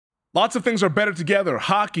Lots of things are better together.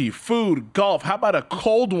 Hockey, food, golf. How about a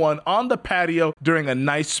cold one on the patio during a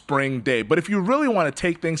nice spring day? But if you really want to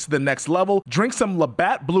take things to the next level, drink some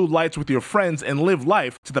Labatt Blue Lights with your friends and live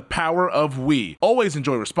life to the power of we. Always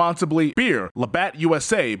enjoy responsibly. Beer, Labatt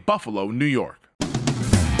USA, Buffalo, New York.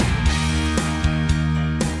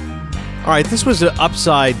 All right, this was an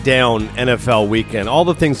upside-down NFL weekend. All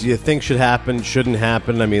the things you think should happen, shouldn't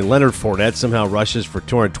happen. I mean, Leonard Fournette somehow rushes for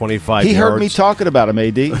 225 yards. He heard me talking about him,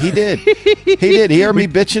 AD. He did. He did. He heard me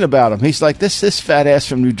bitching about him. He's like, this fat ass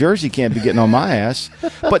from New Jersey can't be getting on my ass.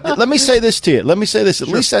 But let me say this to you. Let me say this. At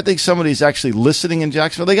least I think somebody's actually listening in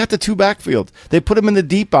Jacksonville. They got the two backfield. They put him in the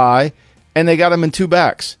deep eye, and they got him in two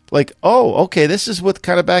backs. Like, oh, okay, this is what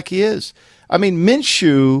kind of back he is. I mean,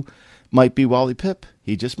 Minshew might be Wally Pipp.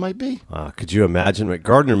 He just might be. Could you imagine?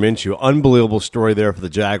 Gardner Minshew, unbelievable story there for the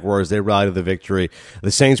Jaguars. They rallied to the victory. The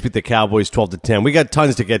Saints beat the Cowboys 12-10. We got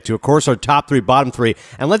tons to get to. Of course, our top three, bottom three.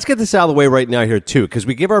 And let's get this out of the way right now here, too, because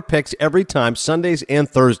we give our picks every time, Sundays and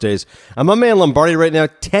Thursdays. My man Lombardi right now,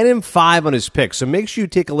 10-5 on his picks. So make sure you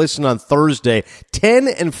take a listen on Thursday.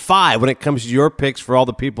 10-5 when it comes to your picks for all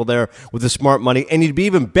the people there with the smart money. And you'd be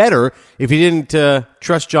even better if you didn't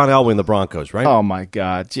trust John Elway and the Broncos, right? Oh, my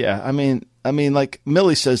God. Yeah, I mean, like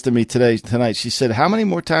Millie says to me tonight, she said, how many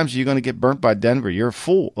more times are you going to get burnt by Denver? You're a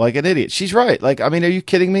fool, like an idiot. She's right. Like, I mean, are you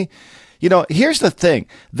kidding me? You know, here's the thing.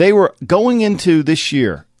 They were going into this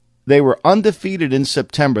year. They were undefeated in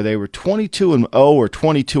September. They were 22-0 or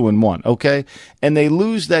 22-1, okay? And they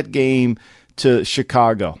lose that game to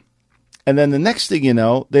Chicago. And then the next thing you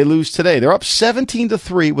know, they lose today. They're up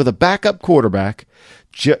 17-3 with a backup quarterback.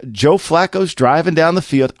 Joe Flacco's driving down the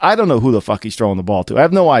field. I don't know who the fuck he's throwing the ball to. I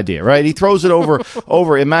have no idea, right? He throws it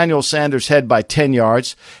over Emmanuel Sanders' head by 10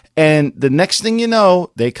 yards. And the next thing you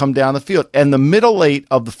know, they come down the field. And the middle eight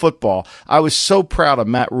of the football, I was so proud of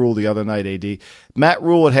Matt Rule the other night, AD. Matt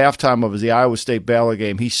Rule at halftime of the Iowa State-Baylor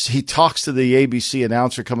game, he talks to the ABC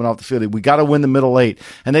announcer coming off the field. We got to win the middle eight.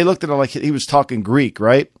 And they looked at him like he was talking Greek,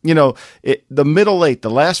 right? You know, the middle eight, the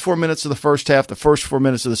last 4 minutes of the first half, the first 4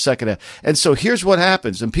 minutes of the second half. And so here's what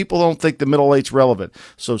happens. And people don't think the middle eight's relevant.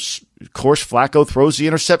 So, of course, Flacco throws the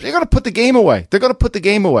interception. They're going to put the game away. They're going to put the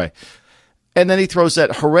game away. And then he throws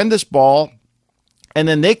that horrendous ball, and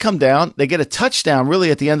then they come down. They get a touchdown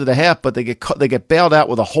really at the end of the half, but they get bailed out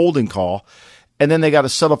with a holding call, and then they got to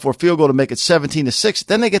settle for a field goal to make it 17-6.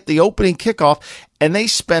 Then they get the opening kickoff, and they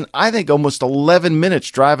spent, I think, almost 11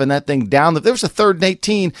 minutes driving that thing down. There was a 3rd and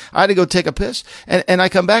 18. I had to go take a piss, and I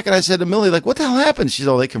come back and I said to Millie, like, what the hell happened? She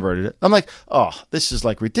said, oh, they converted it. I'm like, oh, this is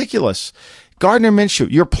like ridiculous. Gardner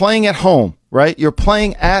Minshew, you're playing at home, right? You're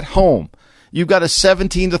playing at home. You've got a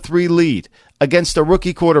 17-3 lead against a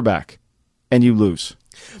rookie quarterback, and you lose.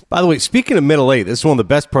 By the way, speaking of middle eight, this is one of the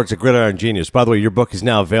best parts of Gridiron Genius. By the way, your book is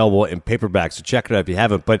now available in paperback, so check it out if you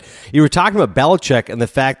haven't. But you were talking about Belichick and the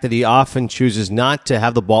fact that he often chooses not to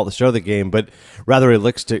have the ball at the start of the game, but rather he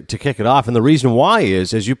looks to kick it off. And the reason why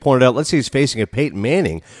is, as you pointed out, let's say he's facing a Peyton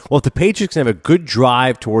Manning. Well, if the Patriots can have a good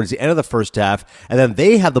drive towards the end of the first half, and then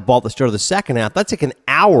they have the ball at the start of the second half, that's like an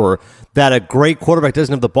hour that a great quarterback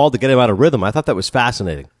doesn't have the ball to get him out of rhythm. I thought that was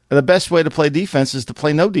fascinating. The best way to play defense is to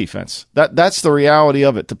play no defense. That's the reality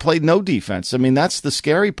of it, to play no defense. I mean, that's the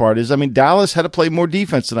scary part is, I mean, Dallas had to play more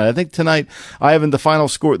defense tonight. I think tonight, I haven't the final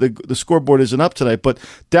score, the scoreboard isn't up tonight, but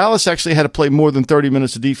Dallas actually had to play more than 30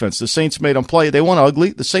 minutes of defense. The Saints made them play. They won ugly.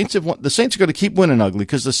 The Saints are going to keep winning ugly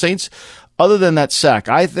because the Saints, other than that sack,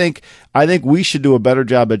 I think we should do a better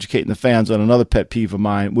job educating the fans on another pet peeve of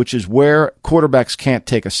mine, which is where quarterbacks can't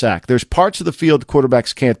take a sack. There's parts of the field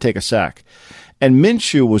quarterbacks can't take a sack. And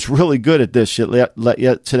Minshew was really good at this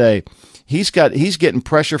today. He's getting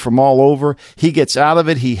pressure from all over. He gets out of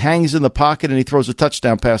it. He hangs in the pocket, and he throws a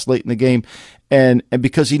touchdown pass late in the game. And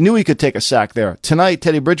because he knew he could take a sack there. Tonight,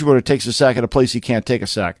 Teddy Bridgewater takes a sack at a place he can't take a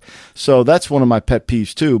sack. So that's one of my pet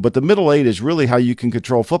peeves, too. But the middle eight is really how you can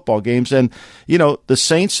control football games. And, you know, the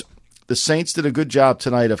Saints did a good job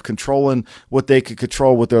tonight of controlling what they could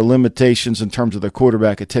control with their limitations in terms of their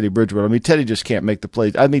quarterback at Teddy Bridgewater. I mean, Teddy just can't make the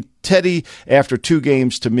plays. I mean, Teddy, after 2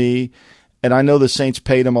 games to me, and I know the Saints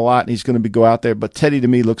paid him a lot and he's going to go out there, but Teddy to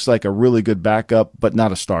me looks like a really good backup, but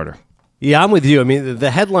not a starter. Yeah, I'm with you. I mean,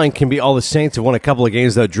 the headline can be all the Saints have won a couple of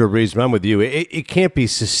games without Drew Brees, but I'm with you. It can't be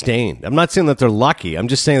sustained. I'm not saying that they're lucky. I'm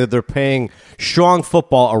just saying that they're playing strong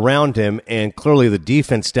football around him, and clearly the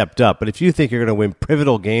defense stepped up. But if you think you're going to win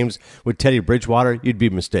pivotal games with Teddy Bridgewater, you'd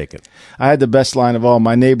be mistaken. I had the best line of all.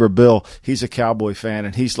 My neighbor, Bill, he's a Cowboy fan,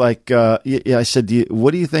 and he's like, I said,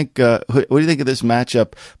 what do you think of this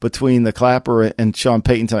matchup between the Clapper and Sean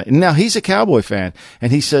Payton tonight? And now he's a Cowboy fan,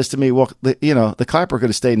 and he says to me, well, the Clapper could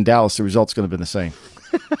have stayed in Dallas. The result's going to have been the same.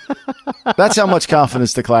 That's how much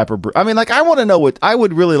confidence the Clapper. I mean, like, I want to know what I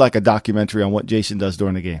would really like a documentary on what Jason does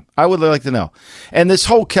during the game. I would like to know. And this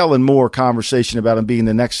whole Kellen Moore conversation about him being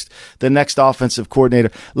the next offensive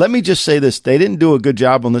coordinator. Let me just say this: they didn't do a good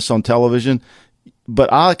job on this on television,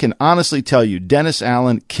 but I can honestly tell you, Dennis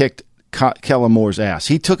Allen kicked Kellen Moore's ass.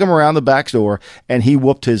 He took him around the back door and he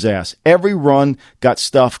whooped his ass. Every run got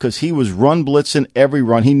stuffed because he was run blitzing every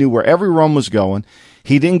run. He knew where every run was going.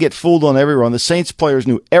 He didn't get fooled on every run. The Saints players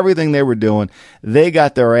knew everything they were doing. They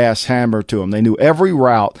got their ass hammered to them. They knew every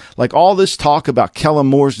route. Like all this talk about Kellen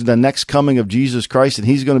Moore's the next coming of Jesus Christ and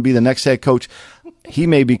he's going to be the next head coach. He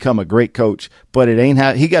may become a great coach, but it ain't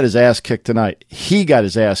how he got his ass kicked tonight. He got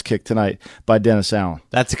his ass kicked tonight by Dennis Allen.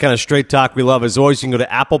 That's the kind of straight talk we love. As always, you can go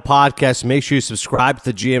to Apple Podcasts. Make sure you subscribe to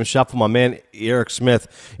the GM Shuffle. My man, Eric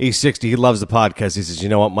Smith, he's 60. He loves the podcast. He says, you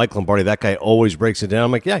know what, Mike Lombardi, that guy always breaks it down.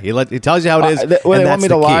 I'm like, yeah, he tells you how it is. They want me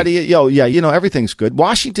to lie to you? Yo, yeah, everything's good.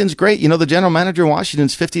 Washington's great. The general manager in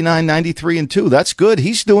Washington's 59, 93-2. That's good.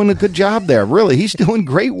 He's doing a good job there. Really, he's doing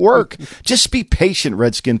great work. Just be patient,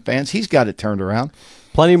 Redskin fans. He's got it turned around.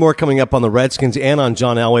 Plenty more coming up on the Redskins and on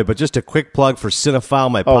John Elway, but just a quick plug for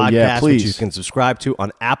Cinephile, my podcast, which you can subscribe to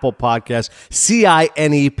on Apple Podcasts.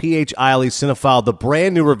 CinePhile, Cinephile, the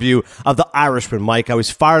brand new review of The Irishman. Mike, I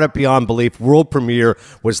was fired up beyond belief. World premiere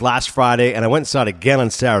was last Friday, and I went and saw it again on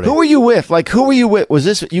Saturday. Who were you with? Who were you with? Was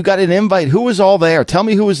this, you got an invite? Who was all there? Tell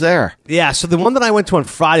me who was there. Yeah, so the one that I went to on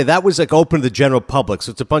Friday, that was open to the general public.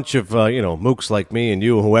 So it's a bunch of, mooks like me and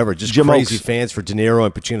you and whoever, just crazy fans for De Niro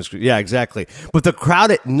and Pacino. Yeah, exactly. But the crowd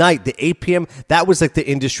at night, the 8 p.m., that was like the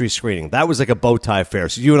industry screening. That was like a bow tie affair.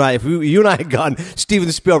 So you and I had gone,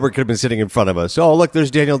 Steven Spielberg could have been sitting in front of us. Oh, look, there's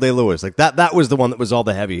Daniel Day-Lewis. Like that was the one that was all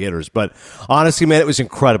the heavy hitters. But honestly, man, it was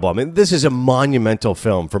incredible. I mean, this is a monumental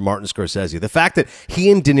film for Martin Scorsese. The fact that he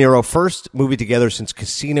and De Niro, first movie together since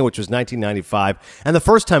Casino, which was 1995, and the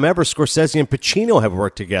first time ever Scorsese and Pacino have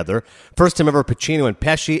worked together. First time ever Pacino and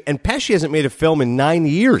Pesci hasn't made a film in 9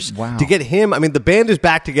 years. Wow. To get him, I mean, the band is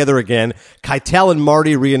back together again. Keitel and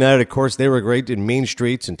Marty reunited. Of course, they were great in Mean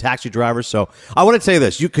Streets and Taxi Drivers. So I want to tell you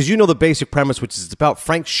this, because you know the basic premise, which is it's about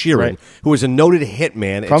Frank Sheeran, right, who is a noted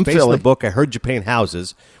hitman. From it's based Philly. on the book I Heard You Paint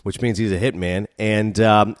Houses, which means he's a hitman. And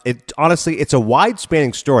it's a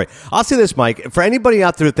wide-spanning story. I'll say this, Mike, for anybody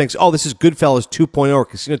out there who thinks, oh, this is Goodfellas 2.0 or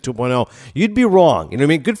Casino 2.0, you'd be wrong. You know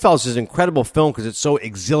what I mean? Goodfellas is an incredible film because it's so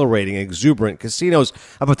exhilarating and exuberant. Casino's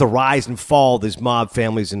about the rise and fall of these mob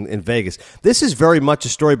families in Vegas. This is very much a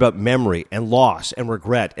story about memory and loss and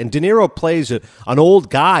regret. And De Niro plays an old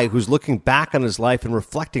guy who's looking back on his life and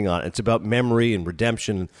reflecting on it. It's about memory and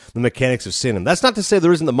redemption and the mechanics of sin. And that's not to say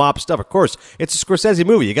there isn't the mob stuff. Of course, it's a Scorsese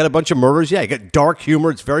movie. You got a bunch of murders. Yeah, you got dark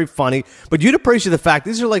humor. It's very funny. But you'd appreciate the fact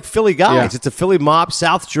these are like Philly guys. Yeah. It's a Philly mob,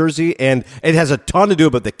 South Jersey, and it has a ton to do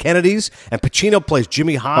about the Kennedys. And Pacino plays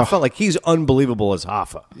Jimmy Hoffa. Like, he's unbelievable as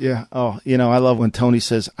Hoffa. Yeah. Oh, I love when Tony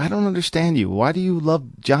says, I don't understand you. Why do you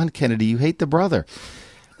love John Kennedy? You hate the brother.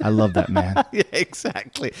 I love that man. Yeah,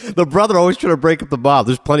 exactly. The brother always trying to break up the mob.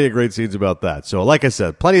 There's plenty of great scenes about that. So, like I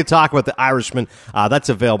said, plenty of talk about The Irishman. That's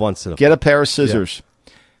available on Cinema. Get a pair of scissors.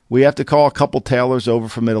 Yeah. We have to call a couple tailors over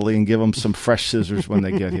from Italy and give them some fresh scissors when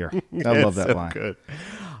they get here. I love that so line. Good.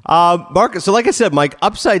 Marcus, so like I said, Mike,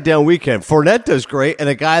 upside down weekend. Fournette does great, and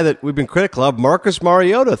a guy that we've been critical of, Marcus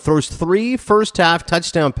Mariota, throws 3 first-half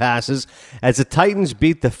touchdown passes as the Titans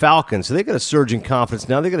beat the Falcons. So they got a surge in confidence.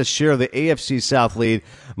 Now they got to share the AFC South lead.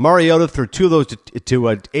 Mariota threw 2 of those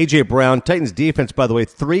to A.J. Brown. Titans defense, by the way,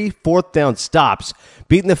 3 fourth-down stops,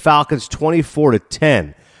 beating the Falcons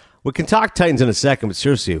 24-10. We can talk Titans in a second, but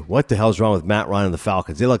seriously, what the hell's wrong with Matt Ryan and the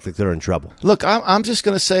Falcons? They look like they're in trouble. Look, I'm just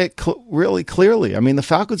going to say it really clearly. I mean, the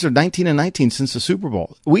Falcons are 19-19 since the Super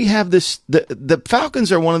Bowl. We have this. The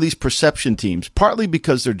Falcons are one of these perception teams, partly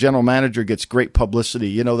because their general manager gets great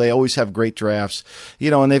publicity. They always have great drafts.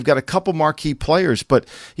 And they've got a couple marquee players. But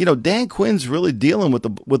Dan Quinn's really dealing with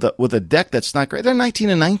a deck that's not great. They're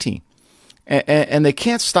 19-19. And they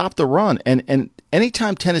can't stop the run. And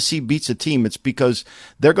anytime Tennessee beats a team, it's because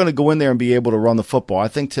they're going to go in there and be able to run the football. I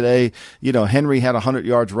think today, Henry had 100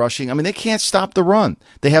 yards rushing. I mean, they can't stop the run.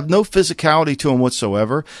 They have no physicality to them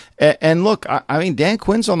whatsoever. And look, I mean, Dan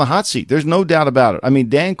Quinn's on the hot seat. There's no doubt about it. I mean,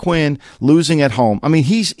 Dan Quinn losing at home. I mean,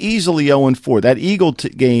 he's easily 0-4. That Eagle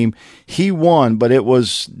game, he won, but it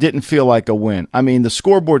didn't feel like a win. I mean, the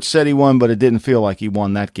scoreboard said he won, but it didn't feel like he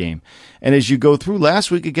won that game. And as you go through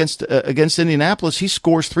last week against Indianapolis, he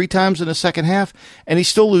scores 3 times in the second half, and he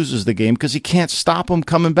still loses the game because he can't stop him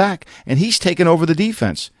coming back, and he's taken over the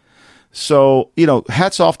defense. So,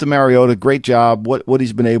 hats off to Mariota. Great job, what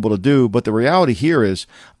he's been able to do. But the reality here is,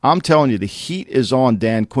 I'm telling you, the heat is on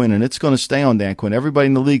Dan Quinn, and it's going to stay on Dan Quinn. Everybody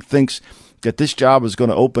in the league thinks that this job is going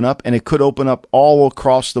to open up, and it could open up all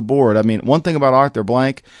across the board. I mean, one thing about Arthur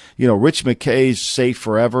Blank, Rich McKay's safe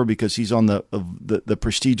forever because he's on the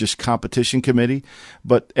prestigious competition committee,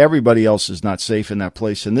 but everybody else is not safe in that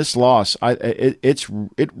place. And this loss,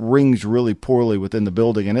 it rings really poorly within the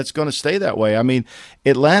building, and it's going to stay that way. I mean,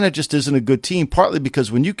 Atlanta just isn't a good team, partly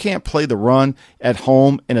because when you can't play the run at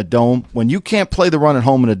home in a dome, you can't play.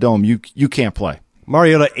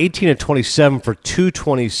 Mariota, 18-27 for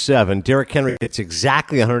 227. Derrick Henry gets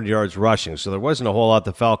exactly 100 yards rushing, so there wasn't a whole lot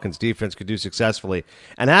the Falcons' defense could do successfully.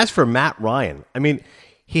 And as for Matt Ryan, I mean,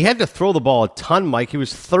 he had to throw the ball a ton, Mike. He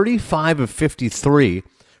was 35 of 53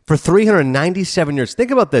 for 397 yards. Think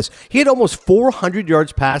about this. He had almost 400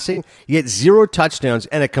 yards passing, yet 0 touchdowns,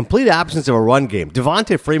 and a complete absence of a run game.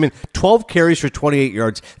 Devontae Freeman, 12 carries for 28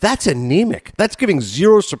 yards. That's anemic. That's giving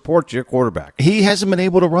 0 support to your quarterback. He hasn't been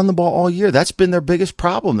able to run the ball all year. That's been their biggest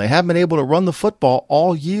problem. They haven't been able to run the football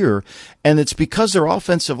all year, and it's because their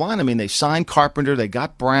offensive line. I mean, they signed Carpenter. They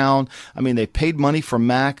got Brown. I mean, they paid money for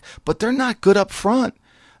Mack, but they're not good up front.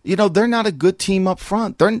 They're not a good team up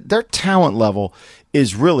front. Their talent level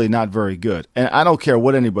is really not very good. And I don't care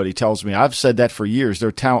what anybody tells me. I've said that for years.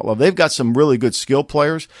 Their talent level, they've got some really good skill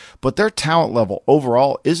players, but their talent level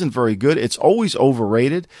overall isn't very good. It's always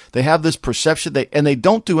overrated. They have this perception, and they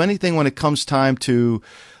don't do anything when it comes time to,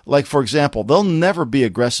 like, for example, they'll never be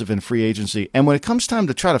aggressive in free agency. And when it comes time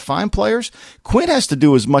to try to find players, Quinn has to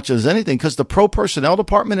do as much as anything because the pro personnel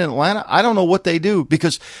department in Atlanta, I don't know what they do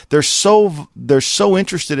because they're so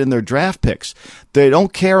interested in their draft picks. They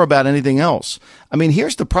don't care about anything else. I mean,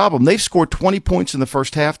 here's the problem. They've scored 20 points in the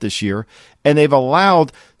first half this year, and they've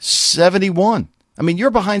allowed 71. I mean,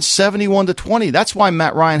 you're behind 71-20. That's why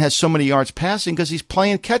Matt Ryan has so many yards passing because he's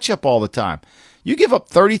playing catch up all the time. You give up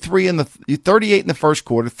 38 in the first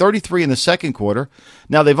quarter, 33 in the second quarter.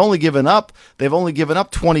 Now they've only given up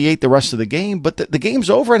 28 the rest of the game, but the game's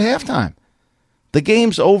over at halftime. The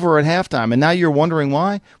game's over at halftime, and now you're wondering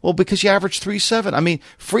why? Well, because you average 3.7. I mean,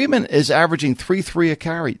 Freeman is averaging 3.3 a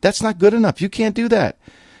carry. That's not good enough. You can't do that.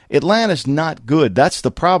 Atlanta's not good. That's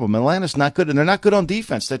the problem. Atlanta's not good, and they're not good on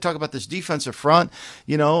defense. They talk about this defensive front.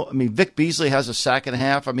 Vic Beasley has a sack and a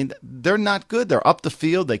half. I mean, they're not good. They're up the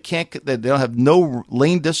field. They don't have no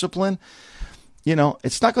lane discipline.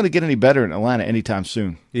 It's not going to get any better in Atlanta anytime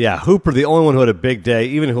soon. Yeah, Hooper, the only one who had a big day.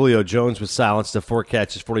 Even Julio Jones was silenced to 4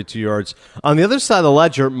 catches, 42 yards. On the other side of the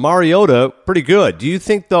ledger, Mariota, pretty good. Do you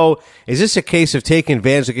think, though, is this a case of taking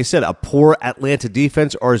advantage, like I said, a poor Atlanta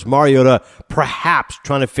defense, or is Mariota perhaps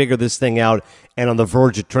trying to figure this thing out and on the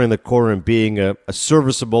verge of turning the corner and being a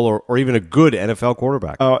serviceable or even a good NFL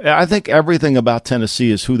quarterback? I think everything about Tennessee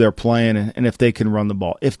is who they're playing and if they can run the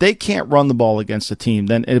ball. If they can't run the ball against a team,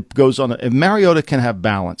 then it goes on. If Mariota can have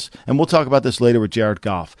balance, and we'll talk about this later with Jared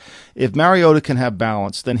Goff, if Mariota can have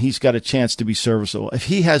balance, then he's got a chance to be serviceable. If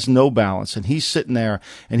he has no balance and he's sitting there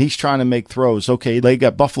and he's trying to make throws, okay, they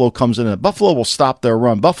got Buffalo comes in, and Buffalo will stop their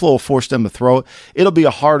run. Buffalo will force them to throw it. It'll be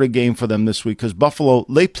a harder game for them this week because Buffalo,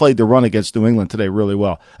 they played the run against New England today really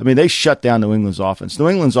well. I mean, they shut down New England's offense. New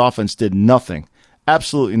England's offense did nothing,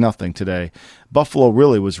 absolutely nothing today. Buffalo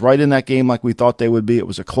really was right in that game like we thought they would be. It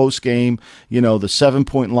was a close game. The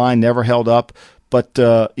 7-point line never held up. But,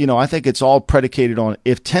 I think it's all predicated on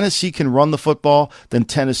if Tennessee can run the football, then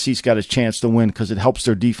Tennessee's got a chance to win because it helps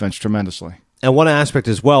their defense tremendously. And one aspect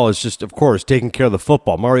as well is just, of course, taking care of the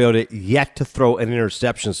football. Mariota yet to throw an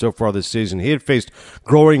interception so far this season. He had faced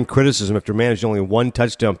growing criticism after managing only 1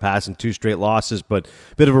 touchdown pass and 2 straight losses, but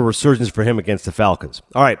a bit of a resurgence for him against the Falcons.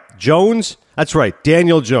 All right, Jones. That's right,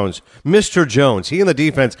 Daniel Jones, Mr. Jones. He and the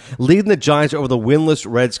defense leading the Giants over the winless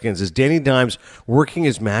Redskins as Danny Dimes working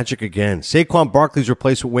his magic again. Saquon Barkley's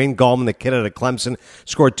replaced with Wayne Gallman, the kid out of Clemson,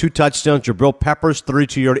 scored 2 touchdowns. Jabril Peppers'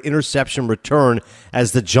 32-yard interception return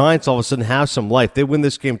as the Giants all of a sudden have some life. They win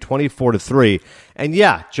this game 24-3. And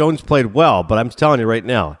yeah, Jones played well, but I'm telling you right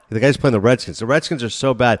now, the guy's playing the Redskins. The Redskins are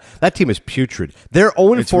so bad. That team is putrid. They're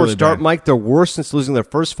 0-4 really start, bad. Mike. They're worse since losing their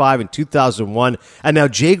first 5 in 2001. And now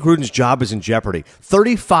Jay Gruden's job is in jeopardy.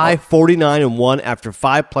 35-49-1 after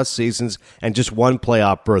 5+ seasons and just 1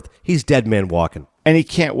 playoff berth. He's dead man walking. And he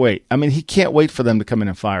can't wait. I mean, he can't wait for them to come in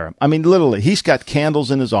and fire him. I mean, literally, he's got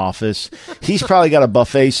candles in his office. He's probably got a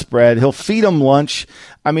buffet spread. He'll feed them lunch.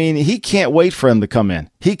 I mean, he can't wait for him to come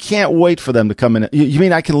in. He can't wait for them to come in. You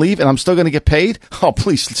mean I can leave and I'm still going to get paid? Oh,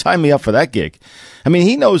 please sign me up for that gig. I mean,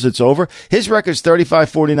 he knows it's over. His record's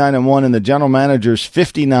 35-49-1, and the general manager's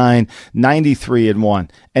 59-93-1.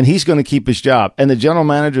 And he's going to keep his job. And the general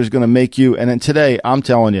manager is going to make you. And then today, I'm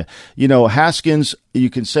telling you, Haskins,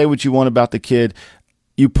 you can say what you want about the kid.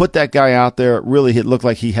 You put that guy out there, really, it looked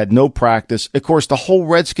like he had no practice. Of course, the whole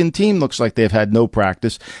Redskin team looks like they've had no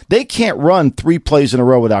practice. They can't run 3 plays in a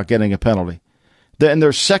row without getting a penalty. And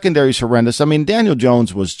their secondary's horrendous. I mean, Daniel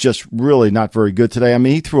Jones was just really not very good today. I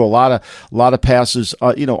mean, he threw a lot of passes,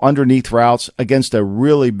 underneath routes against a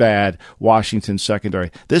really bad Washington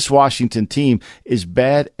secondary. This Washington team is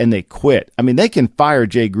bad, and they quit. I mean, they can fire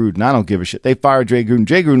Jay Gruden. I don't give a shit. They fire Jay Gruden.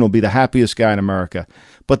 Jay Gruden will be the happiest guy in America.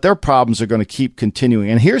 But their problems are going to keep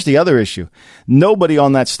continuing. And here's the other issue. Nobody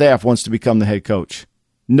on that staff wants to become the head coach.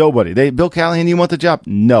 Nobody. Bill Callahan, you want the job?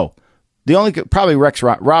 No. The only probably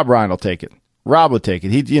Rob Ryan will take it. Rob would take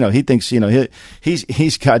it. He thinks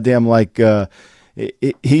he's goddamn like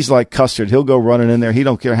he's like Custard. He'll go running in there. He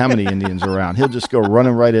don't care how many Indians are around. He'll just go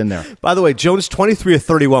running right in there. By the way, Jones 23 of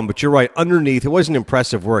 31, but you're right. Underneath, it wasn't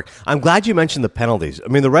impressive work. I'm glad you mentioned the penalties. I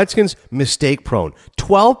mean, the Redskins mistake prone.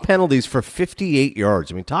 12 penalties for 58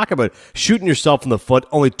 yards. I mean, talk about shooting yourself in the foot.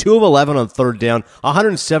 Only 2 of 11 on third down.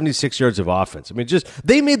 176 yards of offense. I mean,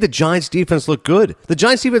 they made the Giants defense look good. The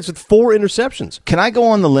Giants defense with 4 interceptions. Can I go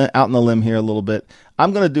on out on the limb here a little bit?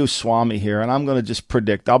 I'm going to do Swami here, and I'm going to just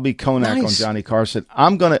predict. I'll be Konak on Johnny Carson.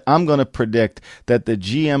 I'm going to predict that the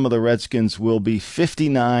GM of the Redskins will be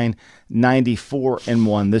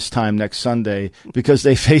 59-94-1 this time next Sunday because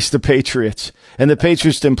they face the Patriots, and the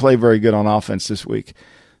Patriots didn't play very good on offense this week.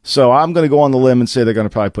 So I'm going to go on the limb and say they're going to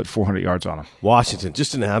probably put 400 yards on them. Washington,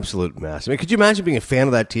 just an absolute mess. I mean, could you imagine being a fan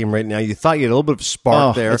of that team right now? You thought you had a little bit of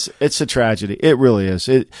spark there. It's a tragedy. It really is.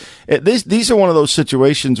 These are one of those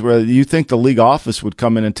situations where you think the league office would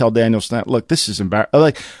come in and tell Daniel Snyder, look, this is embarrassing.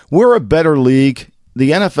 Like, we're a better league. The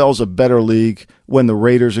NFL's a better league when the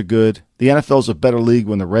Raiders are good. The NFL's a better league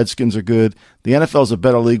when the Redskins are good. The NFL's a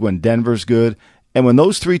better league when Denver's good. And when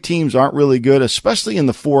those 3 teams aren't really good, especially in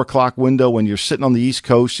the 4 o'clock window when you're sitting on the East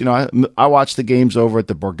Coast, I watched the games over at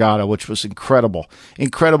the Borgata, which was incredible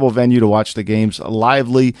venue to watch the games.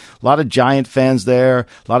 Lively, a lot of Giant fans there,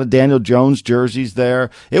 a lot of Daniel Jones jerseys there.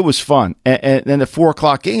 It was fun. And the 4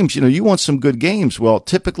 o'clock games, you want some good games. Well,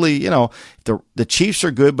 typically, the Chiefs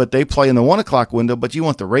are good, but they play in the 1 o'clock window. But you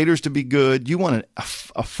want the Raiders to be good. You want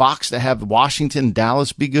a Fox to have Washington,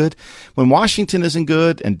 Dallas be good. When Washington isn't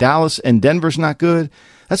good and Dallas and Denver's not good,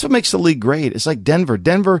 that's what makes the league great. It's like Denver.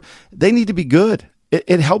 Denver, they need to be good.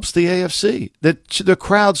 It helps the AFC. The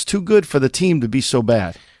crowd's too good for the team to be so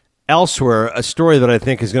bad. Elsewhere, a story that I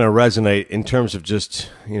think is going to resonate in terms of just,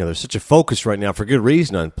 there's such a focus right now for good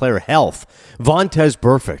reason on player health. Vontez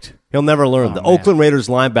Burfict. He'll never learn. The Oakland Raiders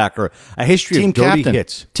linebacker, a history team of dirty captain.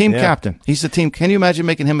 hits. Team captain. He's the team. Can you imagine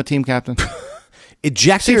making him a team captain?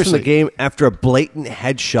 Ejected from the game after a blatant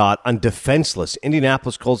headshot on defenseless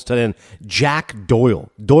Indianapolis Colts tight end Jack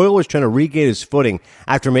Doyle. Doyle was trying to regain his footing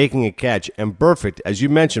after making a catch, and Burfict, as you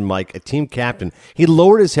mentioned, Mike, a team captain, he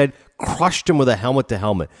lowered his head, crushed him with a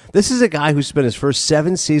helmet-to-helmet. This is a guy who spent his first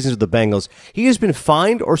 7 seasons with the Bengals. He has been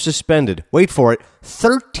fined or suspended, wait for it,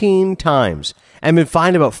 13 times, and been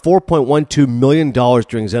fined about $4.12 million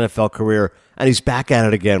during his NFL career, and he's back at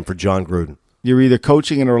it again for John Gruden. You're either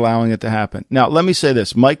coaching it or allowing it to happen. Now, let me say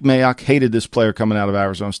this. Mike Mayock hated this player coming out of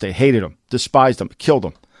Arizona State. Hated him. Despised him.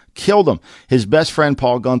 Killed him. His best friend,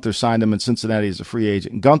 Paul Gunther, signed him in Cincinnati as a free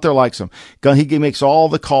agent. Gunther likes him. He makes all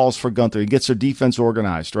the calls for Gunther. He gets their defense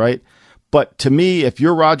organized, right? But to me, if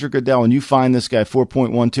you're Roger Goodell and you find this guy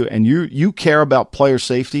 4.12 and you care about player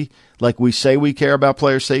safety, like we say we care about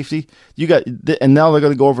player safety, and now they're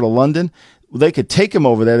going to go over to London. They could take him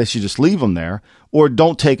over there. They should just leave him there, or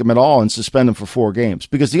don't take him at all and suspend him for 4 games.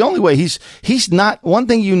 Because the only way he's not, one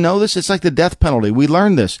thing it's like the death penalty. We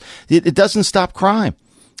learned this. It doesn't stop crime.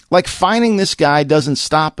 Like, fining this guy doesn't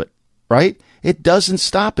stop it, right? It doesn't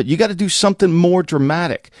stop it. You got to do something more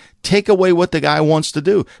dramatic. Take away what the guy wants to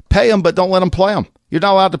do. Pay him, but don't let him play him. You're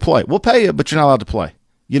not allowed to play. We'll pay you, but you're not allowed to play.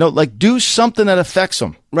 Do something that affects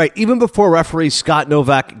them. Right. Even before referee Scott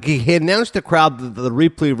Novak, he announced to the crowd that the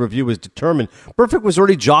replay review was determined. Burfict was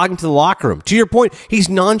already jogging to the locker room. To your point, he's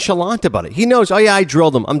nonchalant about it. He knows, I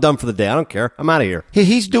drilled him. I'm done for the day. I don't care. I'm out of here.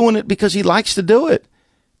 He's doing it because he likes to do it.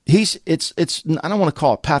 It's I don't want to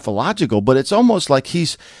call it pathological, but it's almost like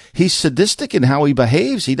he's sadistic in how he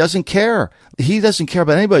behaves. He doesn't care. He doesn't care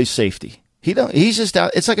about anybody's safety. He's just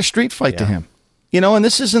out. It's like a street fight to him. And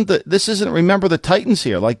this isn't Remember the Titans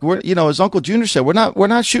here. Like, we're, as Uncle Junior said, we're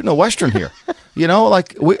not shooting a Western here.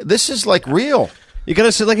 This is like real. You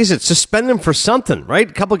got to, like I said, suspend him for something, right?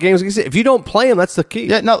 A couple of games. Like I said, if you don't play him, that's the key.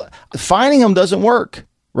 Yeah, no, fining him doesn't work.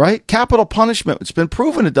 right? Capital punishment. It's been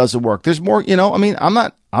proven it doesn't work. There's more,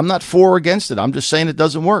 I'm not for or against it. I'm just saying it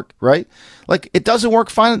doesn't work, right? Like, it doesn't work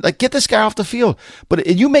fine. Like, get this guy off the field. But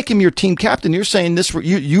you make him your team captain. You're saying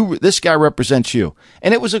this guy represents you.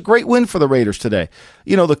 And it was a great win for the Raiders today.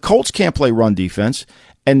 The Colts can't play run defense.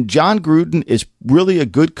 And John Gruden is really a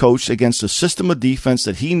good coach against a system of defense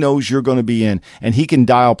that he knows you're going to be in, and he can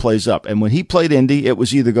dial plays up. And when he played Indy, it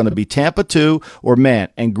was either going to be Tampa 2 or man,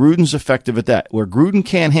 and Gruden's effective at that. Where Gruden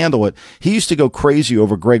can't handle it, he used to go crazy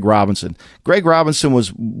over Greg Robinson. Greg Robinson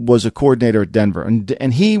was a coordinator at Denver,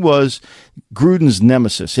 and he was Gruden's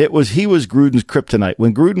nemesis. He was Gruden's kryptonite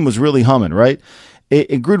when Gruden was really humming, right?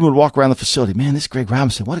 And Gruden would walk around the facility. Man, this Greg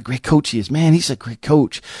Robinson, what a great coach he is. Man, he's a great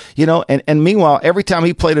coach. And meanwhile, every time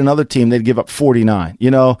he played another team, they'd give up 49.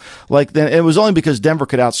 Then it was only because Denver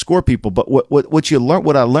could outscore people. But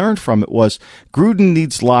what I learned from it was Gruden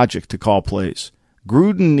needs logic to call plays.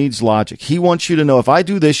 Gruden needs logic. He wants you to know, if I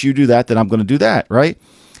do this, you do that, then I'm going to do that, right?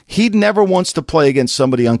 He never wants to play against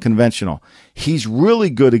somebody unconventional. He's really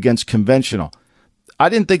good against conventional. I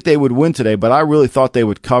didn't think they would win today, but I really thought they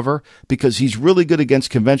would cover because he's really good against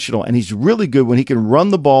conventional, and he's really good when he can run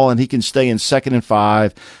the ball and he can stay in 2nd and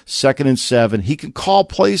 5, 2nd and 7. He can call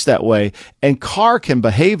plays that way, and Carr can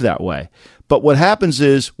behave that way. But what happens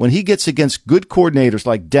is when he gets against good coordinators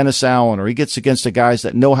like Dennis Allen, or he gets against the guys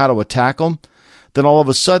that know how to attack him, then all of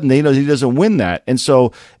a sudden he doesn't win that. And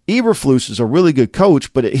so Eberflus is a really good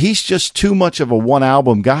coach, but he's just too much of a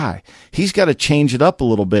one-album guy. He's got to change it up a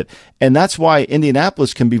little bit, and that's why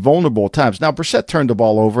Indianapolis can be vulnerable at times. Now, Brissett turned the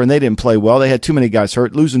ball over, and they didn't play well. They had too many guys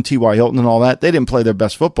hurt, losing T.Y. Hilton and all that. They didn't play their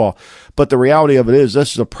best football, but the reality of it is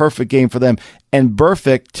this is a perfect game for them, and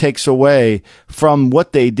Burfict takes away from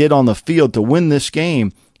what they did on the field to win this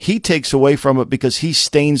game. He takes away from it because he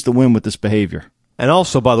stains the win with this behavior. And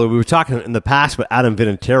also, by the way, we were talking in the past about Adam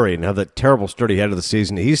Vinatieri and how that terrible start he had of the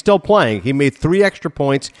season. He's still playing. He made 3 extra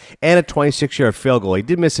points and a 26-yard field goal. He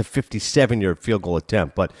did miss a 57-yard field goal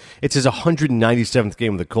attempt, but it's his 197th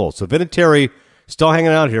game with the Colts. So Vinatieri still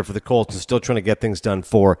hanging out here for the Colts and still trying to get things done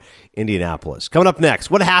for Indianapolis. Coming up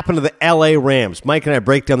next, what happened to the L.A. Rams? Mike and I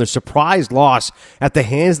break down their surprise loss at the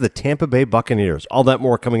hands of the Tampa Bay Buccaneers. All that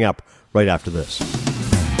more coming up right after this.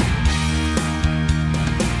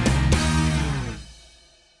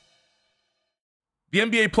 The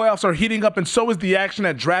NBA playoffs are heating up, and so is the action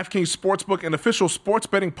at DraftKings Sportsbook, an official sports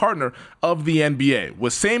betting partner of the NBA.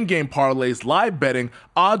 With same-game parlays, live betting,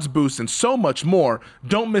 odds boosts, and so much more,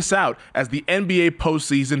 don't miss out as the NBA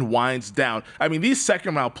postseason winds down. I mean, these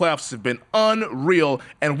second-round playoffs have been unreal,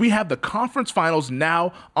 and we have the conference finals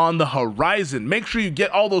now on the horizon. Make sure you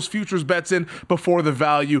get all those futures bets in before the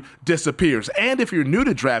value disappears. And if you're new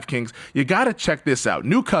to DraftKings, you got to check this out.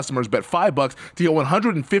 New customers bet $5 to get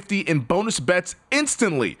 $150 in bonus bets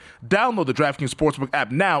instantly. Download the DraftKings Sportsbook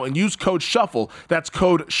app now and use code SHUFFLE. That's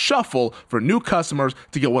code SHUFFLE for new customers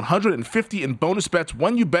to get $150 in bonus bets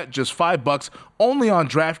when you bet just $5 only on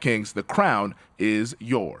DraftKings. The crown is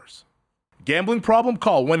yours. Gambling problem?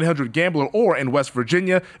 Call 1-800-GAMBLER, or in West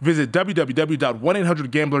Virginia, visit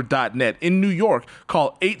www.1800gambler.net. In New York,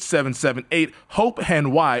 call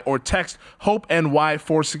 877-8-HOPE-NY or text HOPE-NY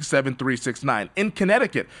 467-369. In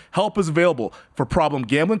Connecticut, help is available. For problem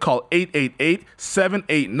gambling, call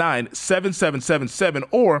 888-789-7777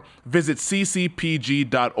 or visit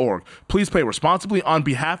ccpg.org. Please play responsibly on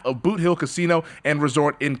behalf of Boot Hill Casino and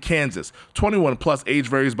Resort in Kansas. 21 plus, age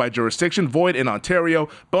varies by jurisdiction, void in Ontario.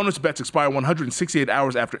 Bonus bets expire 168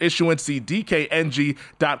 hours after issuance. See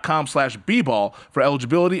dkng.com/bball for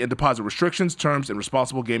eligibility and deposit restrictions, terms, and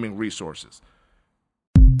responsible gaming resources.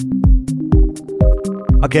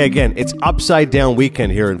 Okay, again, it's upside down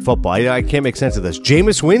weekend here in football. I can't make sense of this.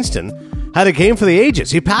 Jameis Winston had a game for the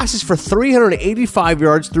ages. He passes for 385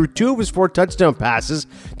 yards through 2 of his 4 touchdown passes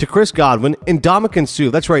to Chris Godwin and Ndamukong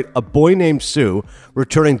Suh. That's right, a boy named Sue,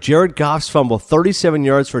 returning Jared Goff's fumble, 37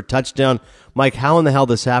 yards for a touchdown. Mike, how in the hell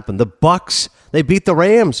this happened? The Bucs, they beat the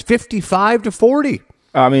Rams 55-40.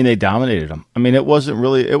 I mean, they dominated them. I mean, it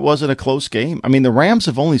wasn't a close game. I mean, the Rams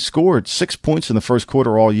have only scored 6 points in the first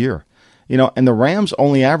quarter all year. And the Rams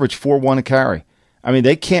only average 4-1 a carry. I mean,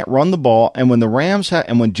 they can't run the ball, and when the Rams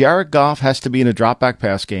and when Jared Goff has to be in a drop-back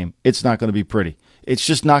pass game, it's not going to be pretty. It's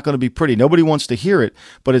just not going to be pretty. Nobody wants to hear it,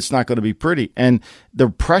 but it's not going to be pretty. And the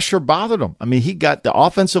pressure bothered him. I mean, the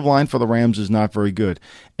offensive line for the Rams is not very good.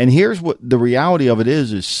 And here's what the reality of it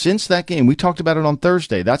is since that game, we talked about it on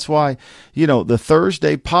Thursday. That's why, the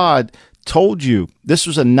Thursday pod told you this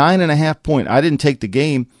was a 9.5 point. I didn't take the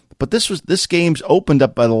game, but this game's opened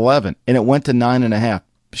up at 11, and it went to 9.5.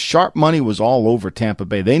 Sharp money was all over Tampa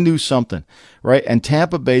Bay. They knew something, right? And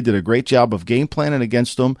Tampa Bay did a great job of game planning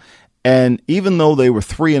against them. And even though they were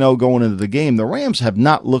 3-0 going into the game, the Rams have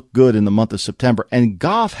not looked good in the month of September. And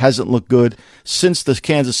Goff hasn't looked good since the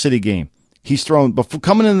Kansas City game. He's thrown, before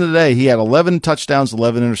coming into the day, he had 11 touchdowns,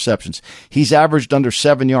 11 interceptions. He's averaged under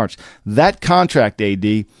 7 yards. That contract,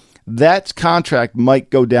 AD, that contract might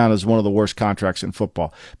go down as one of the worst contracts in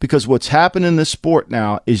football. Because what's happened in this sport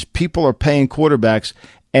now is people are paying quarterbacks,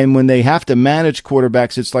 and when they have to manage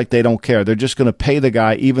quarterbacks, it's like they don't care. They're just going to pay the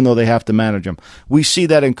guy even though they have to manage him. We see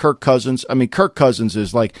that in Kirk Cousins. I mean, Kirk Cousins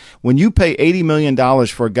is like, when you pay $80 million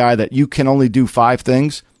for a guy that you can only do 5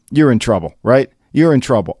 things, you're in trouble, right? You're in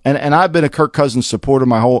trouble. And I've been a Kirk Cousins supporter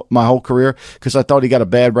my whole career because I thought he got a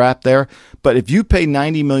bad rap there. But if you pay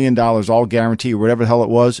 $90 million all guarantee or whatever the hell it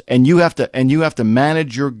was, and you have to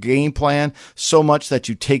manage your game plan so much that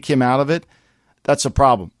you take him out of it, that's a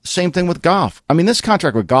problem. Same thing with Goff. I mean, this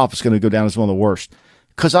contract with Goff is going to go down as one of the worst.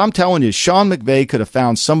 Because I'm telling you, Sean McVay could have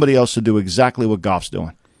found somebody else to do exactly what Goff's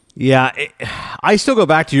doing. Yeah, I still go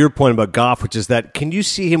back to your point about Goff, which is that can you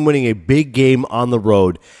see him winning a big game on the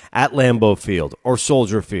road at Lambeau Field or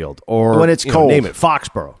Soldier Field or when it's cold, name it,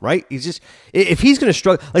 Foxborough, right? He's just, if he's going to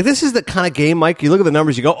struggle, like this is the kind of game, Mike, you look at the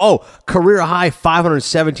numbers, you go, oh, career high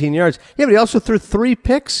 517 yards. Yeah, but he also threw 3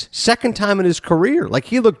 picks, second time in his career. Like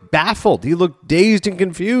he looked baffled. He looked dazed and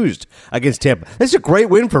confused against Tampa. This is a great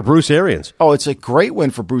win for Bruce Arians. Oh, it's a great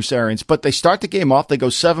win for Bruce Arians, but they start the game off, they go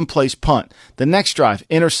 7 plays punt. The next drive,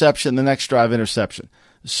 interception, the next drive, interception.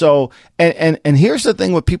 So, and here's the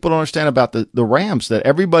thing what people don't understand about the Rams that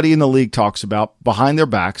everybody in the league talks about behind their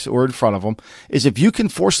backs or in front of them is if you can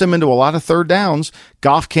force them into a lot of third downs,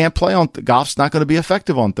 Goff's not going to be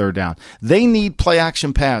effective on third down. They need play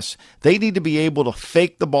action pass. They need to be able to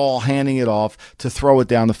fake the ball, handing it off to throw it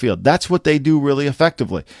down the field. That's what they do really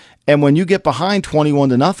effectively. And when you get behind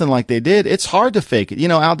 21-0 like they did, it's hard to fake it. You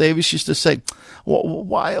know, Al Davis used to say, well,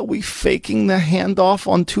 why are we faking the handoff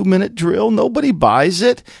on 2-minute drill? Nobody buys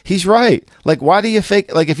it. He's right. Like, why do you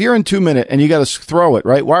fake? Like, if you're in 2 minute and you got to throw it,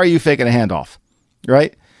 right? Why are you faking a handoff?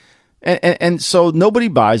 Right? And so nobody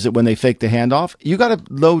buys it when they fake the handoff. You got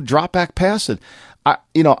to low drop back pass it.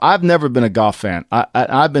 I've never been a Goff fan.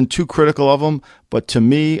 I've been too critical of him, but to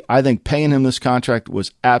me, I think paying him this contract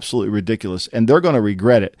was absolutely ridiculous, and they're going to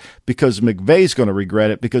regret it because McVay's going to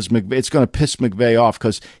regret it because it's going to piss McVay off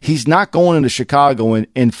because he's not going into Chicago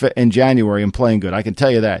in January and playing good. I can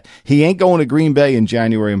tell you that. He ain't going to Green Bay in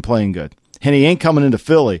January and playing good, and he ain't coming into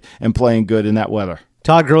Philly and playing good in that weather.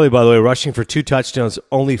 Todd Gurley, by the way, rushing for 2 touchdowns,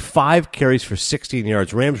 only 5 carries for 16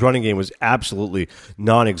 yards. Rams' running game was absolutely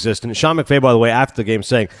non-existent. Sean McVay, by the way, after the game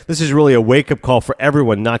saying, this is really a wake-up call for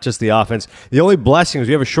everyone, not just the offense. The only blessing is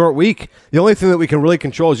we have a short week. The only thing that we can really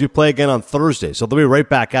control is you play again on Thursday, so they'll be right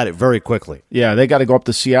back at it very quickly. Yeah, they got to go up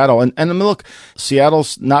to Seattle. And I mean, look,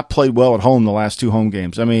 Seattle's not played well at home the last 2 home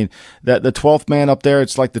games. I mean, the 12th man up there,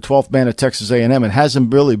 it's like the 12th man at Texas A&M. It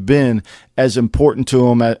hasn't really been as important to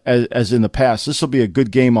him as in the past. This will be a good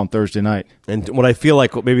game on Thursday night. And what I feel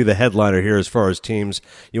like maybe the headliner here as far as teams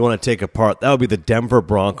you want to take apart, that would be the Denver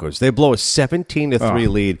Broncos. They blow a 17-3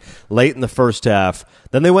 lead late in the first half.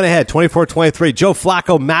 Then they went ahead, 24-23. Joe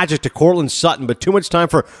Flacco magic to Cortland Sutton, but too much time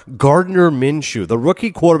for Gardner Minshew. The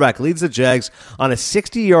rookie quarterback leads the Jags on a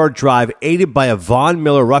 60-yard drive, aided by a Von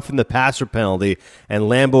Miller roughing the passer penalty, and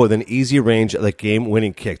Lambeau with an easy range of the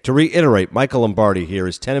game-winning kick. To reiterate, Michael Lombardi here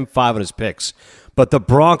is 10-5 on his picks. But the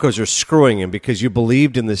Broncos are screwing him because you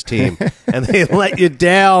believed in this team, and they let you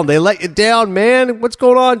down. They let you down, man. What's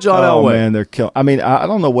going on, John Elway? Oh, man, they're killing. I mean, I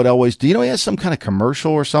don't know what Elway's. Do you know he has some kind of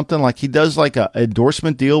commercial or something? Like he does like a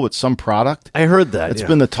endorsement deal with some product? I heard that. It's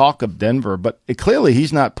been the talk of Denver, but clearly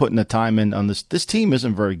he's not putting the time in on this. This team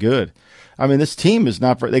isn't very good. I mean, this team is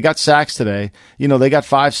not very. They got sacks today. You know, they got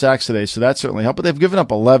 5 sacks today, so that certainly helped. But they've given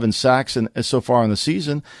up 11 sacks so far in the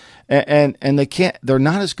season. And they can't. They're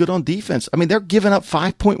not as good on defense. I mean, they're giving up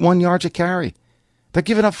 5.1 yards a carry. They're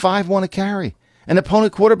giving up 5.1 a carry. And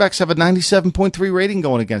opponent quarterbacks have a 97.3 rating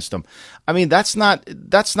going against them. I mean, that's not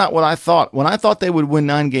what I thought. When I thought they would win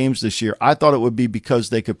 9 games this year, I thought it would be because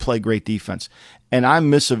they could play great defense. And I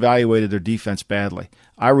misevaluated their defense badly.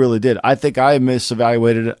 I really did. I think I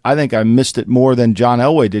misevaluated it. I think I missed it more than John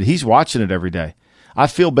Elway did. He's watching it every day. I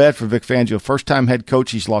feel bad for Vic Fangio. First-time head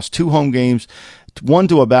coach. He's lost 2 home games. 1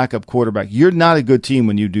 to a backup quarterback. You're not a good team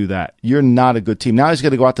when you do that. You're not a good team. Now he's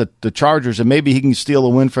going to go out to the Chargers, and maybe he can steal a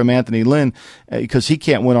win from Anthony Lynn because he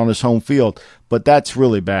can't win on his home field. But that's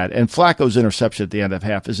really bad. And Flacco's interception at the end of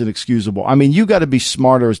half is inexcusable. I mean, you got to be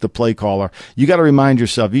smarter as the play caller. You got to remind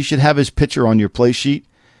yourself. You should have his picture on your play sheet.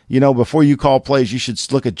 You know, before you call plays, you should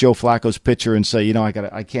look at Joe Flacco's picture and say, you know,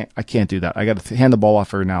 I can't do that. I got to hand the ball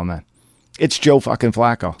off every now and then. It's Joe fucking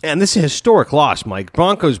Flacco. And this is a historic loss, Mike.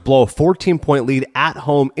 Broncos blow a 14-point lead at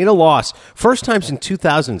home in a loss. First time since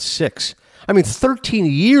 2006. I mean, 13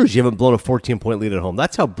 years you haven't blown a 14-point lead at home.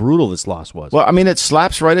 That's how brutal this loss was. Well, I mean, it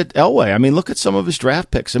slaps right at Elway. I mean, look at some of his draft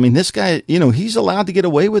picks. I mean, this guy, he's allowed to get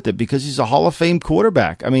away with it because he's a Hall of Fame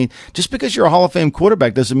quarterback. I mean, just because you're a Hall of Fame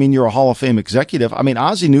quarterback doesn't mean you're a Hall of Fame executive. I mean,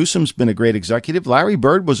 Ozzie Newsome's been a great executive. Larry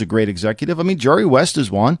Bird was a great executive. I mean, Jerry West is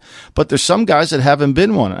one. But there's some guys that haven't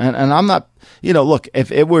been one. And I'm not... look,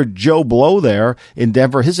 if it were Joe Blow there in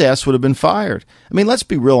Denver, his ass would have been fired. I mean, let's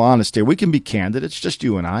be real honest here. We can be candid. It's just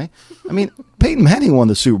you and I. I mean, Peyton Manning won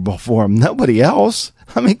the Super Bowl for him. Nobody else.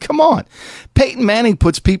 I mean, come on. Peyton Manning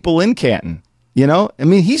puts people in Canton. I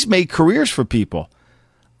mean, he's made careers for people.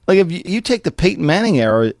 Like, if you take the Peyton Manning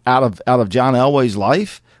era out of John Elway's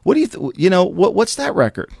life, what do you what's that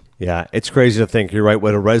record? Yeah, it's crazy to think, you're right,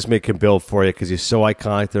 what a resume can build for you because he's so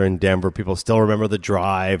iconic there in Denver. People still remember the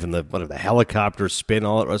drive and the helicopter spin,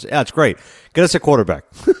 all that. Yeah, it's great. Get us a quarterback.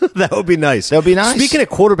 That would be nice. That would be nice. Speaking of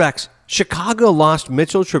quarterbacks, Chicago lost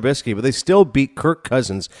Mitchell Trubisky, but they still beat Kirk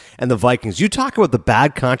Cousins and the Vikings. You talk about the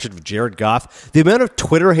bad contract of Jared Goff. The amount of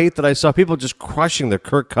Twitter hate that I saw, people just crushing their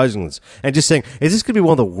Kirk Cousins and just saying, is this going to be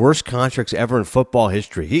one of the worst contracts ever in football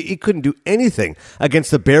history? He couldn't do anything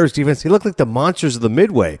against the Bears defense. He looked like the monsters of the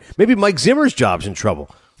Midway. Maybe Mike Zimmer's job's in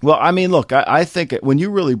trouble. Well, I mean, look, I think when you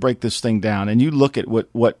really break this thing down and you look at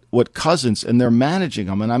what Cousins and they're managing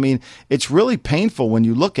them, and I mean, it's really painful when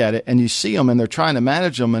you look at it and you see them and they're trying to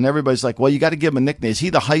manage them and everybody's like, well, you got to give him a nickname. Is he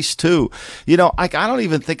the heist too? I don't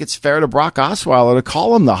even think it's fair to Brock Osweiler to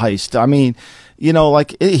call him the heist. I mean,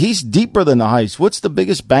 he's deeper than the heist. What's the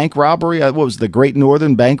biggest bank robbery? What was the Great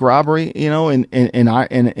Northern Bank robbery? In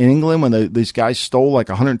England when these guys stole like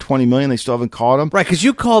 $120 million, they still haven't caught him. Right, because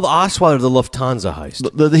you called Osweiler the Lufthansa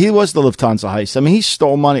heist. He was the Lufthansa heist. I mean, he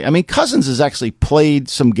stole money. I mean, Cousins has actually played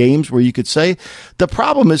some games where you could say the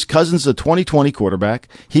problem is Cousins is a 20-20 quarterback.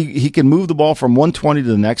 He can move the ball from 120 to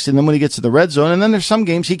the next, and then when he gets to the red zone, and then there's some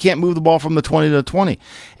games he can't move the ball from the 20 to the 20.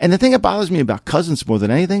 And the thing that bothers me about Cousins more than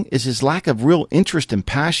anything is his lack of real interest and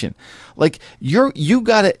passion. Like your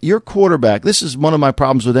quarterback. This is one of my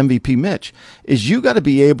problems with MVP Mitch. Is you got to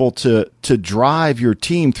be able to drive your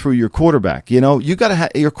team through your quarterback. You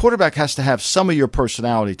got to your quarterback has to have some of your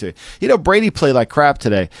personality to it. Brady played like crap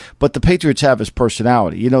today, but the Patriots have his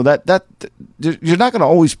personality. That you're not going to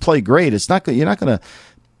always play great. You're not going to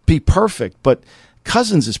be perfect, but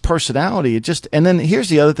Cousins' personality, and then here's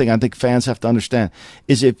the other thing I think fans have to understand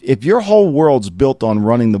is if your whole world's built on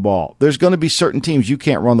running the ball, there's going to be certain teams you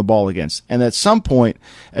can't run the ball against. And at some point,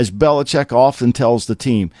 as Belichick often tells the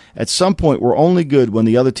team, at some point we're only good when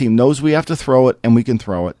the other team knows we have to throw it and we can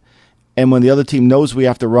throw it. And when the other team knows we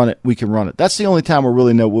have to run it, we can run it. That's the only time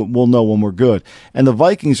we'll know when we're good. And the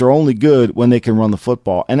Vikings are only good when they can run the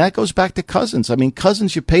football. And that goes back to Cousins. I mean,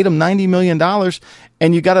 Cousins, you paid him $90 million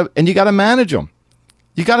and you gotta manage him.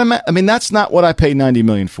 That's not what I paid $90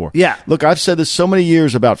 million for. Yeah. Look, I've said this so many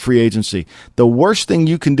years about free agency. The worst thing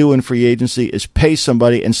you can do in free agency is pay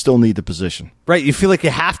somebody and still need the position. Right. You feel like you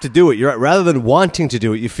have to do it. Rather than wanting to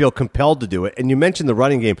do it, you feel compelled to do it. And you mentioned the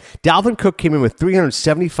running game. Dalvin Cook came in with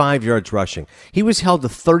 375 yards rushing. He was held to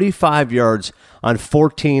 35 yards on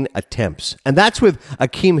 14 attempts. And that's with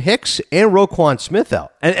Akeem Hicks and Roquan Smith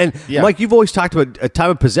out. And yeah. Mike, you've always talked about a time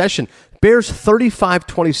of possession. Bears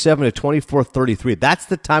 35-27 to 24-33. That's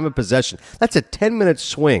the time of possession. That's a 10-minute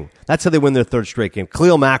swing. That's how they win their third straight game.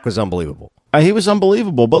 Khalil Mack was unbelievable. He was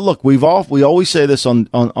unbelievable. But look, we always say this on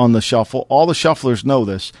the shuffle. All the shufflers know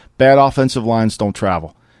this. Bad offensive lines don't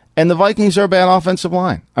travel. And the Vikings are a bad offensive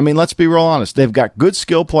line. I mean, let's be real honest. They've got good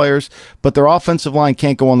skill players, but their offensive line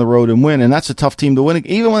can't go on the road and win, and that's a tough team to win.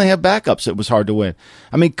 Even when they have backups, it was hard to win.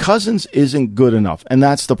 I mean, Cousins isn't good enough, and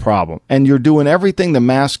that's the problem. And you're doing everything to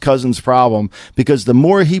mask Cousins' problem because the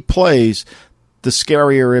more he plays, the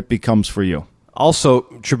scarier it becomes for you. Also,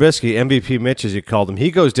 Trubisky, MVP Mitch, as you called him, he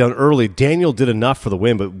goes down early. Daniel did enough for the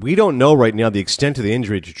win, but we don't know right now the extent of the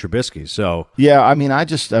injury to Trubisky. So yeah, I mean,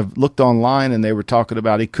 I've looked online, and they were talking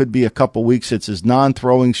about it could be a couple weeks. It's his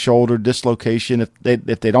non-throwing shoulder dislocation.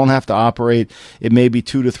 If they don't have to operate, it may be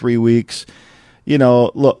 2 to 3 weeks.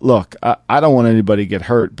 Look, I don't want anybody to get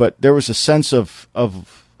hurt, but there was a sense of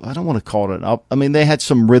I don't want to call it an up. I mean, they had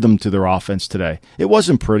some rhythm to their offense today. It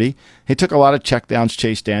wasn't pretty. He took a lot of checkdowns,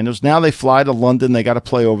 Chase Daniels. Now they fly to London. They got to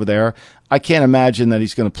play over there. I can't imagine that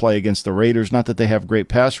he's going to play against the Raiders. Not that they have great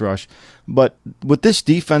pass rush. But with this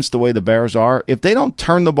defense, the way the Bears are, if they don't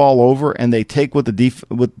turn the ball over and they take what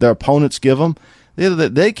their opponents give them,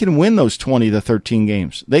 They can win those 20 to 13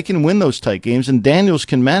 games. They can win those tight games, and Daniels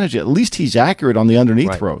can manage it. At least he's accurate on the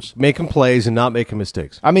underneath throws. Making plays and not making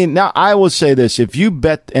mistakes. I mean, now I will say this. If you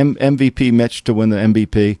bet MVP Mitch to win the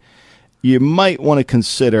MVP, you might want to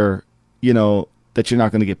consider, that you're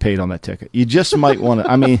not going to get paid on that ticket. You just might want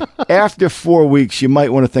to. I mean, after 4 weeks, you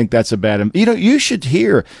might want to think that's a bad. You should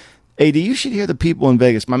hear, AD, you should hear the people in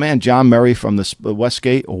Vegas. My man John Murray from the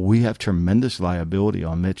Westgate. Oh, we have tremendous liability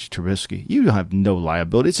on Mitch Trubisky. You have no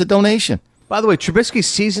liability. It's a donation. By the way, Trubisky's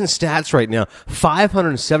season stats right now: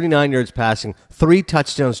 579 yards passing, 3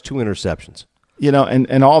 touchdowns, 2 interceptions.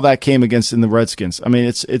 And all that came against in the Redskins. I mean,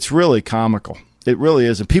 it's really comical. It really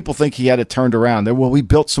is. And people think he had it turned around. We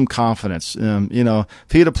built some confidence.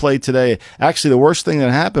 If he had played today, actually the worst thing that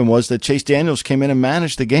happened was that Chase Daniels came in and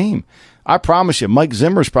managed the game. I promise you, Mike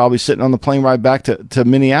Zimmer's probably sitting on the plane ride back to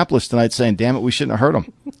Minneapolis tonight saying, damn it, we shouldn't have hurt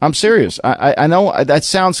him. I'm serious. I know that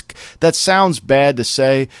sounds bad to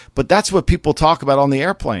say, but that's what people talk about on the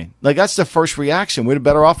airplane. Like, that's the first reaction. We'd have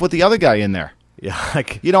better off with the other guy in there. Yeah,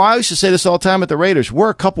 I used to say this all the time at the Raiders. We're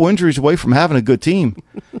a couple injuries away from having a good team.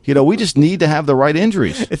 We just need to have the right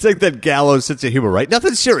injuries. It's like that Gallows sense of humor, right?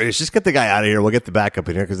 Nothing serious. Just get the guy out of here. We'll get the backup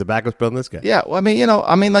in here because the backup's better than this guy.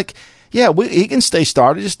 Yeah, well, he can stay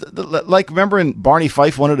started. Just like, remember when Barney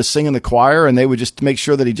Fife wanted to sing in the choir and they would just make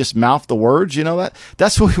sure that he just mouthed the words?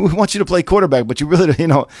 That's what we want you to play quarterback, but you really,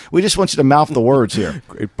 we just want you to mouth the words here.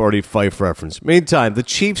 Great Barney Fife reference. Meantime, the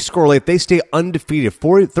Chiefs score late. They stay undefeated,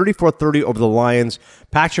 34-30 over the Lions.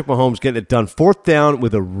 Patrick Mahomes getting it done. 4th down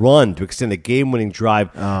with a run to extend a game-winning drive.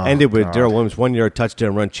 Ended with Darrell Williams' 1-yard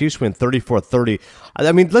touchdown run. Chiefs win 34-30.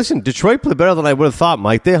 I mean, listen, Detroit played better than I would have thought,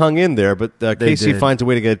 Mike. They hung in there, but KC finds a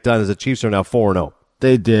way to get it done as the Chiefs are now 4-0.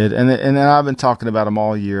 They did, and I've been talking about them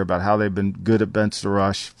all year about how they've been good against the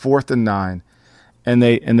rush. 4th and 9, and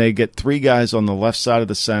they get 3 guys on the left side of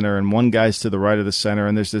the center and 1 guy's to the right of the center,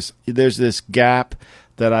 and there's this gap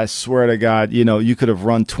that I swear to God, you could have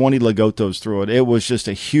run 20 Legotos through it. It was just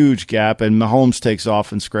a huge gap, and Mahomes takes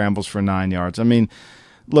off and scrambles for 9 yards. I mean,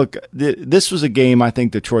 look, this was a game I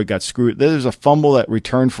think Detroit got screwed. There's a fumble that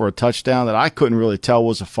returned for a touchdown that I couldn't really tell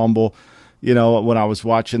was a fumble, when I was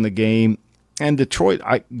watching the game. And Detroit,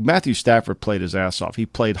 Matthew Stafford played his ass off. He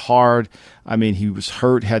played hard. I mean, he was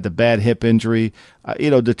hurt, had the bad hip injury.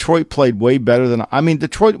 Detroit played way better than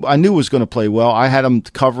Detroit, I knew was going to play well. I had them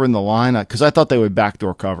covering the line because I thought they would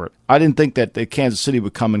backdoor cover it. I didn't think that Kansas City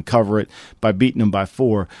would come and cover it by beating them by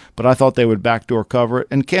 4, but I thought they would backdoor cover it.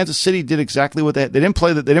 And Kansas City did exactly what they didn't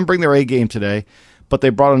play. They didn't bring their A game today, but they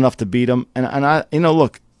brought enough to beat them. And I,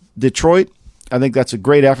 look, Detroit, I think that's a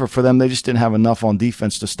great effort for them. They just didn't have enough on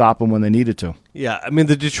defense to stop them when they needed to. Yeah, I mean,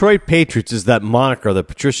 the Detroit Patriots is that moniker that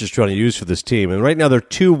Patricia's trying to use for this team. And right now they're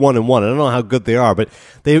 2-1-1. I don't know how good they are, but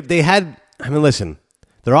they had, listen,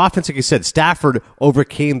 their offense, like you said, Stafford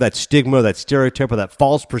overcame that stigma, that stereotype, or that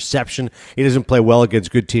false perception. He doesn't play well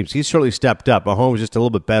against good teams. He's certainly stepped up. Mahomes is just a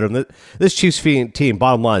little bit better. And this Chiefs team,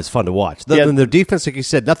 bottom line, is fun to watch. And their defense, like you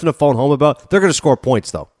said, nothing to phone home about. They're going to score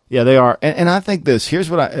points, though. Yeah, they are. And I think this. Here's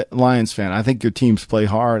what Lions fan, I think your teams play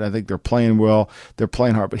hard. I think they're playing well. They're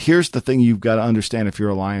playing hard. But here's the thing you've got to understand if you're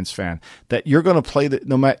a Lions fan, that you're going to play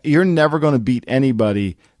no matter. You're never going to beat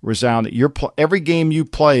anybody resounding. Every game you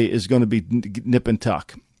play is going to be nip and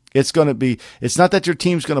tuck. It's going to be. It's not that your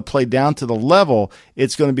team's going to play down to the level.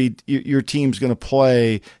 It's going to be your team's going to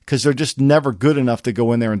play because they're just never good enough to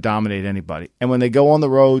go in there and dominate anybody. And when they go on the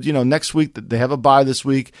road, next week they have a bye this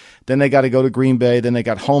week. Then they got to go to Green Bay. Then they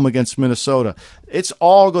got home against Minnesota. It's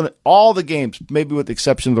all the games, maybe with the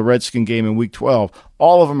exception of the Redskin game in Week 12.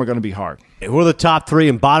 All of them are going to be hard. Who are the top 3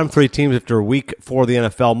 and bottom 3 teams after Week 4 of the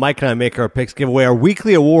NFL? Mike and I make our picks, give away our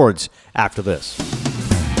weekly awards after this.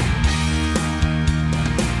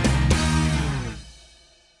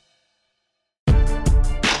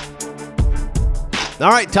 All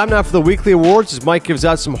right, time now for the weekly awards as Mike gives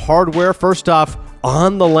out some hardware. First off,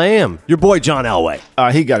 on the lam, your boy John Elway.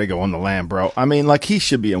 He got to go on the lam, bro. He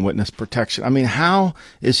should be in witness protection. How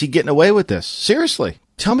is he getting away with this? Seriously,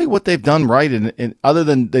 tell me what they've done right, and other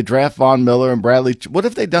than they draft Von Miller and Bradley, what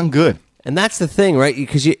have they done good? And that's the thing, right?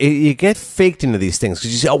 Because you get faked into these things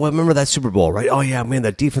because you say, oh, well, remember that Super Bowl, right? Oh, yeah, man,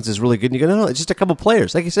 that defense is really good. And you go, no, it's just a couple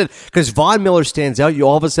players. Like you said, because Von Miller stands out, you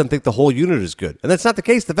all of a sudden think the whole unit is good. And that's not the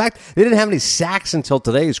case. The fact they didn't have any sacks until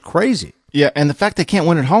today is crazy. Yeah, and the fact they can't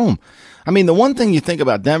win at home. The one thing you think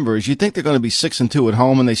about Denver is you think they're going to be 6-2 at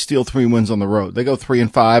home and they steal 3 wins on the road. They go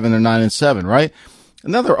 3-5 and they're 9-7, right?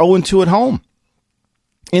 And now they're 0-2 at home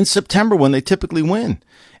in September when they typically win.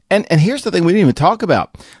 And here's the thing we didn't even talk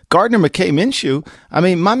about. Gardner Minshew,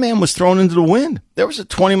 my man was thrown into the wind. There was a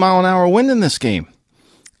 20-mile-an-hour wind in this game.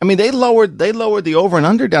 I mean, they lowered the over and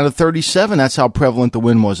under down to 37. That's how prevalent the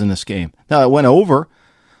wind was in this game. Now, it went over,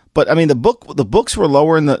 but I mean, the books were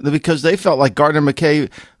lower because they felt like Gardner McKay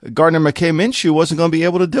Minshew wasn't going to be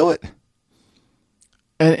able to do it.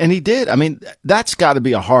 And he did. I mean, that's got to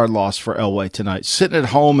be a hard loss for Elway tonight. Sitting at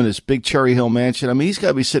home in his big Cherry Hill mansion. I mean, he's got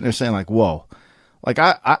to be sitting there saying like, whoa. Like,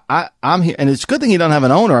 I'm here. And it's a good thing he don't have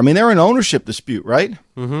an owner. I mean, they're in an ownership dispute, right?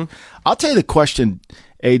 Mm-hmm. I'll tell you the question,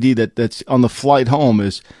 AD, that's on the flight home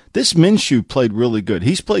is this Minshew played really good.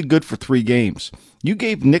 He's played good for 3 games. You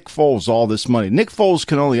gave Nick Foles all this money. Nick Foles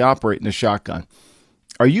can only operate in a shotgun.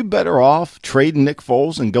 Are you better off trading Nick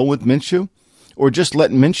Foles and go with Minshew? Or just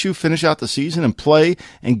letting Minshew finish out the season and play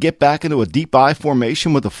and get back into a deep I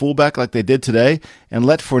formation with a fullback like they did today and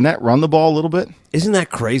let Fournette run the ball a little bit? Isn't that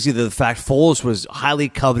crazy that the fact Foles was highly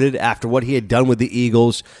coveted after what he had done with the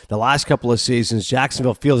Eagles the last couple of seasons?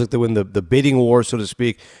 Jacksonville feels like they win the bidding war, so to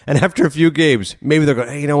speak. And after a few games, maybe they're going,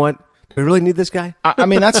 hey, you know what? Do we really need this guy? I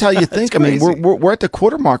mean, that's how you think. I mean, we're at the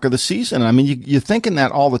quarter mark of the season. I mean, you're thinking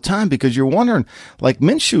that all the time because you're wondering, like,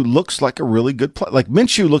 Minshew looks like a really good player. Like,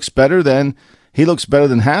 Minshew looks better than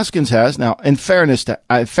Haskins has. Now, in fairness,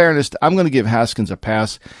 I'm going to give Haskins a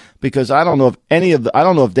pass because I don't know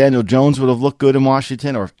if Daniel Jones would have looked good in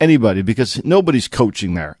Washington or if anybody, because nobody's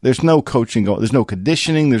coaching there. There's no coaching going. There's no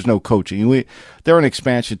conditioning. There's no coaching. They're an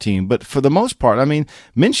expansion team, but for the most part, I mean,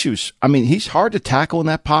 he's hard to tackle in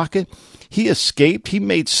that pocket. He escaped. He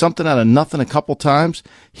made something out of nothing a couple times.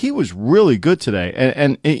 He was really good today.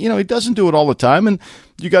 And he doesn't do it all the time. And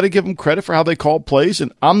you got to give him credit for how they call plays.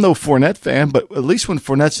 And I'm no Fournette fan, but at least when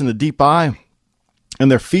Fournette's in the deep eye and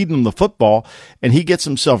they're feeding him the football and he gets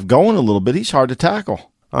himself going a little bit, he's hard to tackle.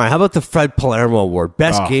 All right, how about the Fred Palermo Award?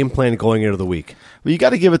 Best game plan going into the week. Well, you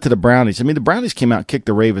got to give it to the Brownies. I mean, the Brownies came out and kicked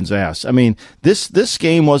the Ravens' ass. I mean, this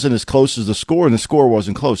game wasn't as close as the score, and the score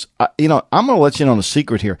wasn't close. I'm going to let you in on a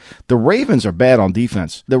secret here. The Ravens are bad on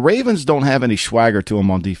defense. The Ravens don't have any swagger to them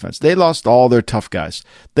on defense. They lost all their tough guys.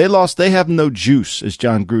 They have no juice, as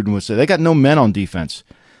John Gruden would say. They got no men on defense.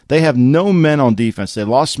 They have no men on defense. They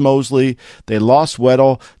lost Mosley. They lost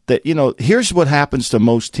Weddle. Here's what happens to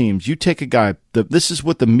most teams. You take a guy. This is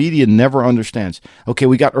what the media never understands. Okay,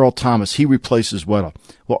 we got Earl Thomas. He replaces Weddle.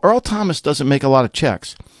 Well, Earl Thomas doesn't make a lot of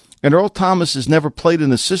checks. And Earl Thomas has never played in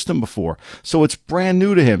the system before. So it's brand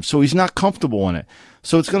new to him. So he's not comfortable in it.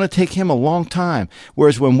 So it's going to take him a long time.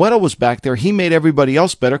 Whereas when Weddle was back there, he made everybody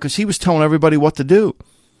else better because he was telling everybody what to do.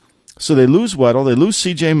 So they lose Weddle, they lose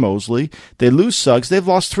C.J. Mosley, they lose Suggs. They've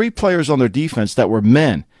lost 3 players on their defense that were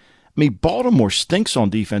men. I mean, Baltimore stinks on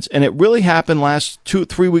defense, and it really happened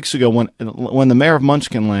 3 weeks ago when the mayor of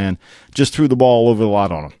Munchkinland just threw the ball all over the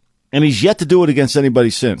lot on him. And he's yet to do it against anybody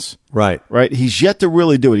since. Right. He's yet to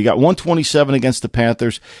really do it. He got 127 against the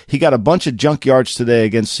Panthers. He got a bunch of junk yards today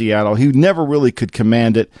against Seattle. He never really could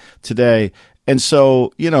command it today. And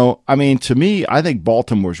so, to me, I think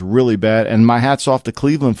Baltimore's really bad. And my hat's off to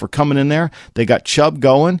Cleveland for coming in there. They got Chubb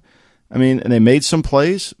going. And they made some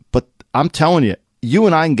plays. But I'm telling you, you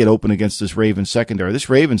and I can get open against this Ravens secondary. This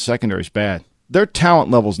Ravens secondary is bad. Their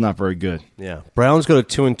talent level is not very good. Yeah. Browns go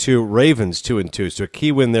to 2-2, Ravens 2-2. So a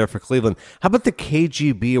key win there for Cleveland. How about the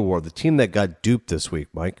KGB Award, the team that got duped this week,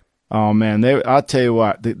 Mike? Oh, man, I'll tell you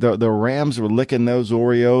what, the Rams were licking those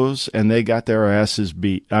Oreos, and they got their asses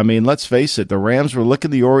beat. I mean, let's face it, the Rams were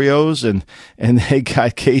licking the Oreos, and they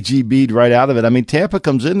got KGB'd right out of it. I mean, Tampa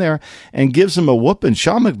comes in there and gives them a whooping.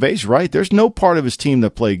 Sean McVay's right. There's no part of his team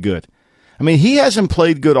that played good. I mean, he hasn't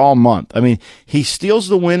played good all month. I mean, he steals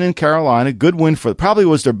the win in Carolina. Good win probably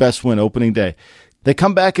was their best win opening day. They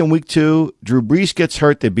come back in week 2. Drew Brees gets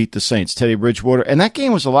hurt. They beat the Saints, Teddy Bridgewater. And that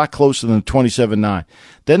game was a lot closer than 27-9.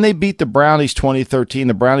 Then they beat the Brownies 2013.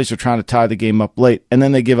 The Brownies are trying to tie the game up late. And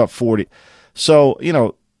then they give up 40. So,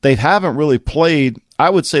 they haven't really played.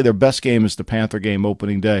 I would say their best game is the Panther game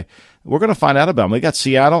opening day. We're going to find out about them. They got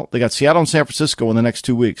Seattle and San Francisco in the next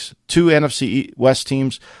 2 weeks. 2 NFC West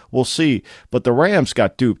teams. We'll see. But the Rams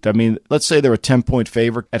got duped. I mean, let's say they're a 10-point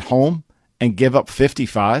favorite at home and give up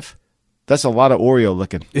 55. That's a lot of Oreo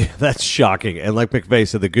licking. Yeah, that's shocking. And like McVay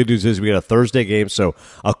said, the good news is we got a Thursday game, so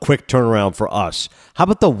a quick turnaround for us. How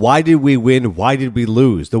about the why did we win, why did we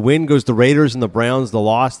lose? The win goes the Raiders and the Browns, the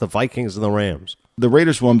loss, the Vikings and the Rams. The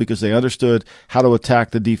Raiders won because they understood how to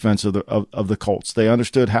attack the defense of the Colts. They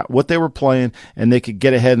understood what they were playing, and they could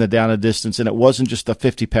get ahead in the down and distance, and it wasn't just a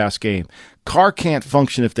 50-pass game. Carr can't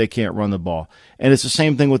function if they can't run the ball. And it's the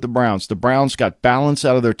same thing with the Browns. The Browns got balance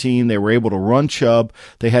out of their team. They were able to run Chubb.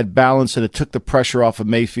 They had balance, and it took the pressure off of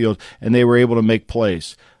Mayfield, and they were able to make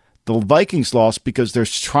plays. The Vikings lost because they're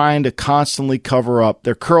trying to constantly cover up.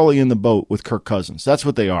 They're curly in the boat with Kirk Cousins. That's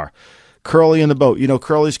what they are. Curly in the boat.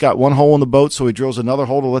 Curly's got one hole in the boat, so he drills another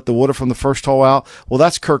hole to let the water from the first hole out. Well,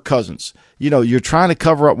 that's Kirk Cousins. You're trying to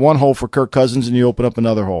cover up one hole for Kirk Cousins and you open up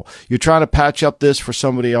another hole. You're trying to patch up this for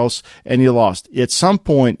somebody else and you lost. At some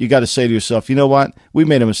point, you got to say to yourself, you know what? We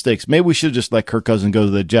made a mistake. Maybe we should have just let Kirk Cousins go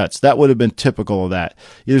to the Jets. That would have been typical of that.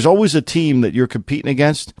 There's always a team that you're competing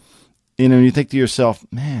against, and you think to yourself,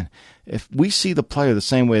 man, if we see the player the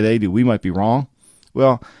same way they do, we might be wrong.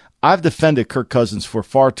 Well, I've defended Kirk Cousins for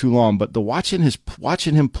far too long, but watching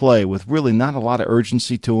him play with really not a lot of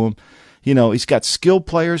urgency to him, he's got skilled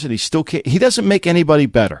players and he doesn't make anybody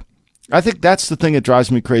better. I think that's the thing that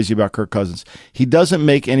drives me crazy about Kirk Cousins. He doesn't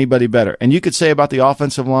make anybody better. And you could say about the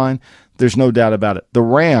offensive line, there's no doubt about it. The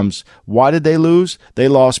Rams, why did they lose? They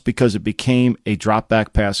lost because it became a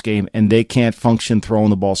drop-back pass game, and they can't function throwing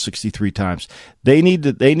the ball 63 times. They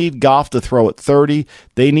need Goff to throw it 30.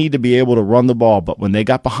 They need to be able to run the ball. But when they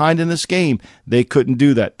got behind in this game, they couldn't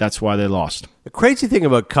do that. That's why they lost. The crazy thing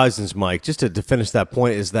about Cousins, Mike, just to finish that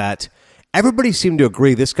point, is that everybody seemed to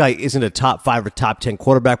agree this guy isn't a top 5 or top 10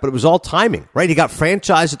 quarterback, but it was all timing, right? He got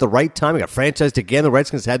franchised at the right time. He got franchised again. The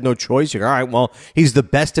Redskins had no choice. You're all right, well, he's the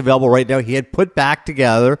best available right now. He had put back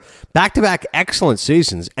together back-to-back excellent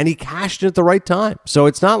seasons, and he cashed in at the right time. So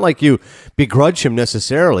it's not like you begrudge him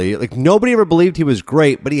necessarily. Like, nobody ever believed he was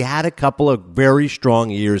great, but he had a couple of very strong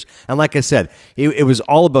years. And like I said, it was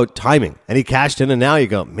all about timing, and he cashed in, and now you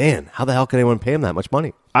go, man, how the hell can anyone pay him that much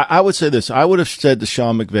money? I would say this. I would have said to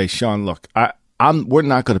Sean McVay, Sean, look, we're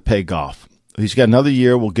not going to pay Goff. He's got another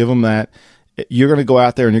year. We'll give him that. You're going to go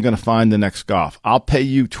out there and you're going to find the next Goff. I'll pay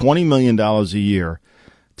you $20 million a year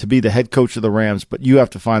to be the head coach of the Rams, but you have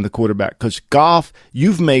to find the quarterback because Goff,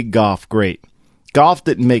 you've made Goff great. Goff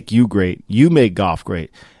didn't make you great. You made Goff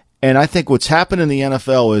great. And I think what's happened in the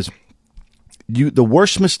NFL is the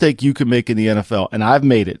worst mistake you can make in the NFL, and I've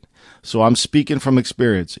made it, so I'm speaking from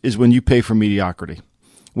experience, is when you pay for mediocrity.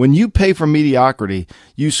 When you pay for mediocrity,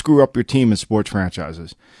 you screw up your team in sports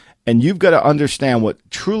franchises. And you've got to understand what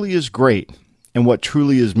truly is great and what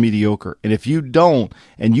truly is mediocre. And if you don't,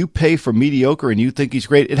 and you pay for mediocre and you think he's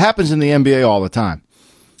great, it happens in the NBA all the time.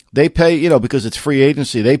 They pay, because it's free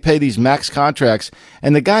agency, they pay these max contracts,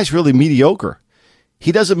 and the guy's really mediocre.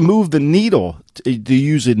 He doesn't move the needle, to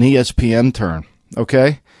use an ESPN term,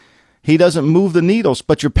 okay? He doesn't move the needles,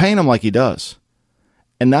 but you're paying him like he does.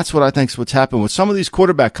 And that's what I think is what's happened with some of these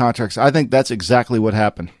quarterback contracts. I think that's exactly what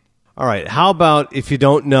happened. All right. How about if you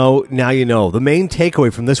don't know, now you know? The main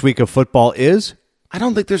takeaway from this week of football is? I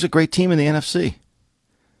don't think there's a great team in the NFC.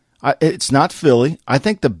 It's not Philly. I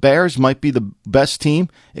think the Bears might be the best team.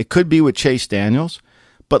 It could be with Chase Daniels.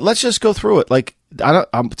 But let's just go through it. Like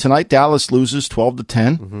tonight, Dallas loses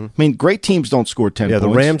 12-10. Mm-hmm. I mean, great teams don't score 10 points. Yeah,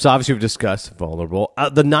 the Rams, obviously, we've discussed, vulnerable.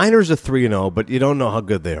 The Niners are 3-0, but you don't know how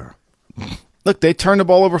good they are. Look, they turned the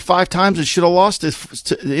ball over 5 times and should have lost it.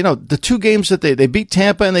 The 2 games that they beat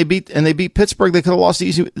Tampa and they beat Pittsburgh, they could have lost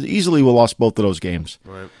easily. Will lost both of those games.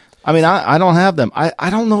 Right. I mean, I don't have them.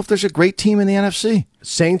 I don't know if there's a great team in the NFC.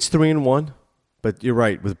 Saints 3-1, but you're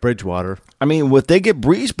right with Bridgewater. I mean, if they get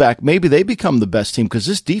Breeze back, maybe they become the best team because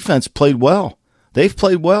this defense played well. They've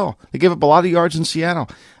played well. They gave up a lot of yards in Seattle.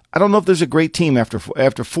 I don't know if there's a great team after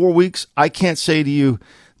 4 weeks. I can't say to you,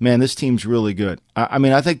 man, this team's really good. I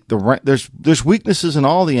mean, I think there's weaknesses in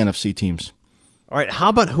all the NFC teams. All right, how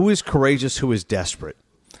about who is courageous, who is desperate?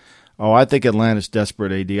 Oh, I think Atlanta's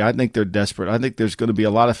desperate, AD. I think they're desperate. I think there's going to be a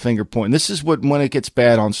lot of finger pointing. This is when it gets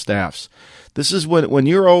bad on staffs. This is when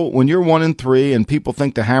you're 1-3 and people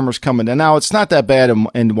think the hammer's coming. And now it's not that bad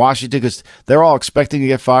in Washington because they're all expecting to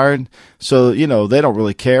get fired, so they don't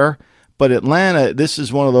really care. But Atlanta, this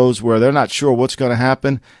is one of those where they're not sure what's going to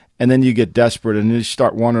happen. And then you get desperate and you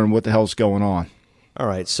start wondering what the hell's going on. All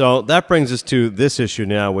right, so that brings us to this issue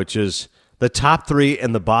now, which is the top 3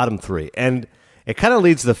 and the bottom 3. And it kind of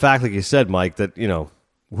leads to the fact, like you said, Mike, that,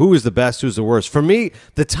 who is the best, who's the worst. For me,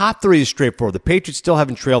 the top 3 is straightforward. The Patriots still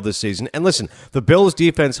haven't trailed this season. And listen, the Bills'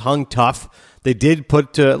 defense hung tough. They did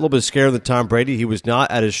put a little bit of scare in Tom Brady. He was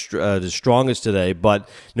not at his strongest today, but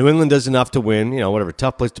New England does enough to win. Whatever,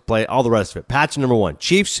 tough place to play, all the rest of it. Pats are number 1.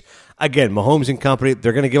 Chiefs, again, Mahomes and company,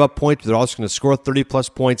 they're going to give up points, but they're also going to score 30-plus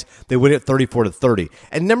points. They win it 34-30.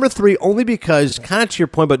 And number 3, only because, kind of to your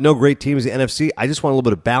point about no great teams in the NFC, I just want a little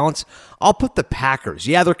bit of balance. I'll put the Packers.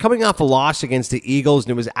 Yeah, they're coming off a loss against the Eagles,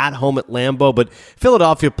 and it was at home at Lambeau, but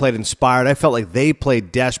Philadelphia played inspired. I felt like they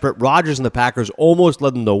played desperate. Rodgers and the Packers almost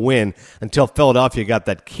led them to win until Philadelphia got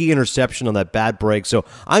that key interception on that bad break. So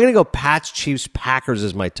I'm going to go Pats, Chiefs, Packers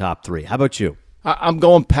as my top 3. How about you? I'm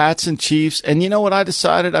going Pats and Chiefs. And you know what I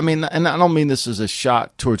decided? I mean, and I don't mean this as a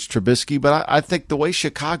shot towards Trubisky, but I think the way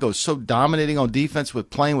Chicago is so dominating on defense with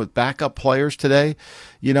playing with backup players today,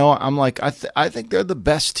 you know, I'm like, I think they're the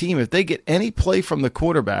best team. If they get any play from the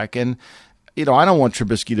quarterback, and, you know, I don't want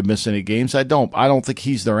Trubisky to miss any games. I don't think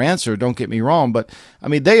he's their answer. Don't get me wrong. But, I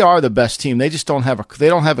mean, they are the best team. They just don't have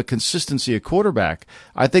a consistency at quarterback.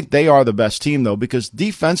 I think they are the best team, though, because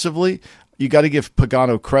defensively, you got to give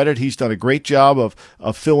Pagano credit. He's done a great job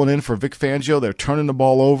of filling in for Vic Fangio. They're turning the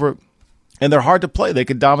ball over, and they're hard to play. They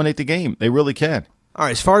can dominate the game. They really can. All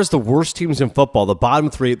right, as far as the worst teams in football, the bottom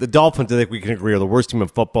three, the Dolphins, I think we can agree, are the worst team in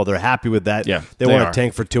football. They're happy with that. Yeah, they want to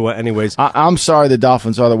tank for Tua anyways. I'm sorry the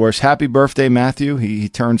Dolphins are the worst. Happy birthday, Matthew. He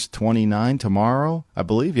turns 29 tomorrow, I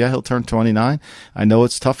believe. Yeah, he'll turn 29. I know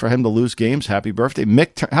it's tough for him to lose games. Happy birthday.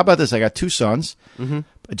 Mick, how about this? I got two sons. Mm-hmm.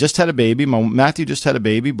 I just had a baby. Matthew just had a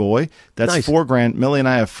baby boy. That's nice. Millie and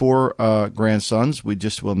I have four grandsons. We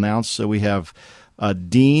just will announce. So we have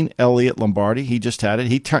Dean Elliott Lombardi. He just had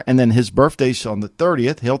it. And then his birthday's on the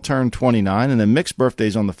 30th. He'll turn 29. And then Mick's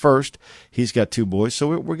birthday's on the 1st. He's got two boys.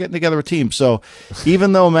 So we're getting together a team. So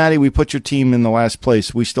even though, Matty, we put your team in the last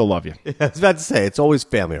place, we still love you. Yeah, I was about to say, it's always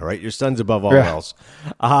family, right? Your son's above all else.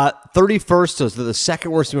 31st, so the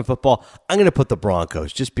second worst team in football. I'm going to put the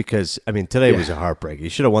Broncos just because, I mean, today was a heartbreak. You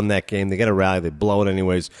should have won that game. They get a rally. They blow it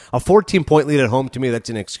anyways. A 14-point lead at home, to me, that's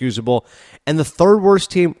inexcusable. And the third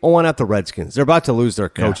worst team, why not the Redskins? They're about to lose their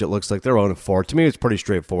coach, it looks like. They're 0-4. To me, it's pretty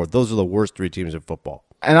straightforward. Those are the worst three teams in football.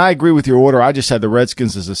 And I agree with your order. I just had the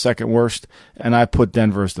Redskins as the second worst, and I put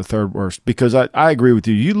Denver as the third worst because I agree with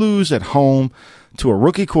you. You lose at home to a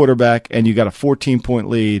rookie quarterback, and you got a 14-point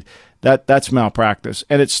lead. That's malpractice.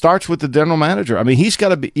 And it starts with the general manager. I mean, he's got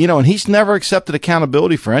to be, you know, and he's never accepted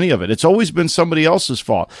accountability for any of it. It's always been somebody else's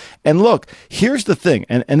fault. And look, here's the thing,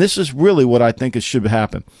 and this is really what I think should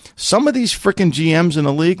happen. Some of these freaking GMs in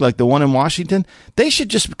the league, like the one in Washington, they should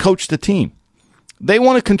just coach the team. They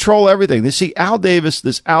want to control everything. They see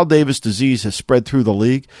this Al Davis disease has spread through the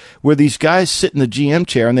league where these guys sit in the GM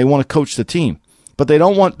chair and they want to coach the team. But they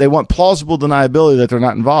want plausible deniability that they're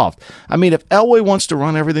not involved. I mean, if Elway wants to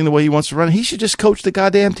run everything the way he wants to run, he should just coach the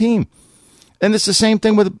goddamn team. And it's the same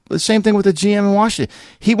thing with the GM in Washington.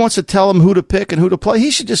 He wants to tell them who to pick and who to play.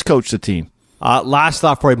 He should just coach the team. Last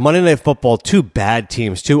thought for you, Monday Night Football, two bad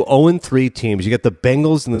teams, two 0-3 teams. You get the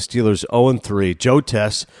Bengals and the Steelers 0-3. Joe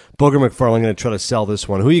Tess, Booger McFarland going to try to sell this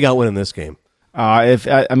one. Who you got winning this game?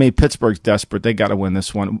 Pittsburgh's desperate. They got to win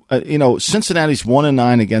this one. Cincinnati's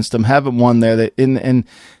 1-9 against them. Haven't won there. And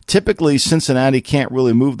typically Cincinnati can't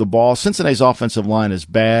really move the ball. Cincinnati's offensive line is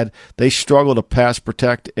bad. They struggle to pass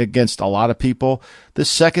protect against a lot of people. This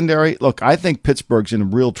secondary, look, I think Pittsburgh's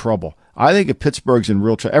in real trouble.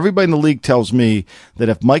 Everybody in the league tells me that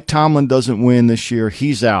if Mike Tomlin doesn't win this year,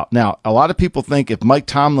 he's out. Now, a lot of people think if Mike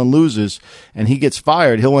Tomlin loses and he gets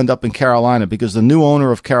fired, he'll end up in Carolina because the new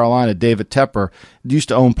owner of Carolina, David Tepper, used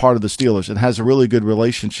to own part of the Steelers and has a really good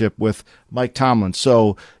relationship with Mike Tomlin.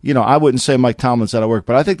 So, I wouldn't say Mike Tomlin's out of work,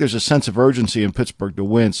 but I think there's a sense of urgency in Pittsburgh to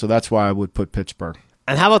win, so that's why I would put Pittsburgh.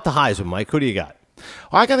 And how about the Heisman, Mike? Who do you got?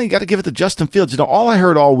 I got to give it to Justin Fields. All I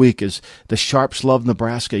heard all week is the Sharps love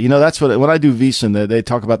Nebraska. That's when I do VSiN, they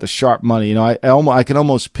talk about the sharp money. I can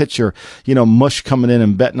almost picture, Mush coming in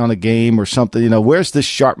and betting on a game or something. Where's this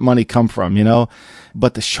sharp money come from?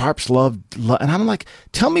 But the Sharps love, and I'm like,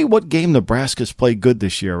 tell me what game Nebraska's played good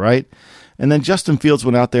this year, right? And then Justin Fields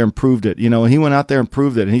went out there and proved it. He went out there and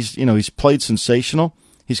proved it, and he's played sensational.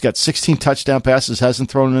 He's got 16 touchdown passes, hasn't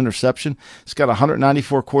thrown an interception. He's got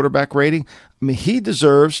 194 quarterback rating. I mean, he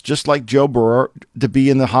deserves, just like Joe Burrow, to be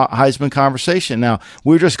in the Heisman conversation. Now,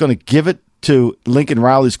 we're just going to give it to Lincoln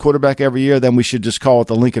Riley's quarterback every year, then we should just call it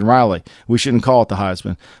the Lincoln Riley. We shouldn't call it the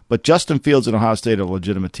Heisman. But Justin Fields and Ohio State are a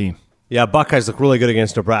legitimate team. Yeah, Buckeyes look really good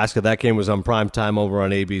against Nebraska. That game was on primetime over on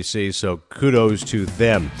ABC, so kudos to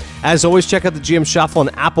them. As always, check out the GM Shuffle on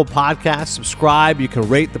Apple Podcasts. Subscribe. You can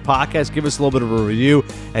rate the podcast. Give us a little bit of a review.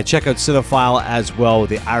 And check out Cinephile as well with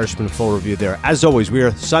the Irishman full review there. As always, we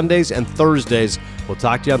are Sundays and Thursdays. We'll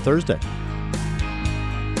talk to you on Thursday.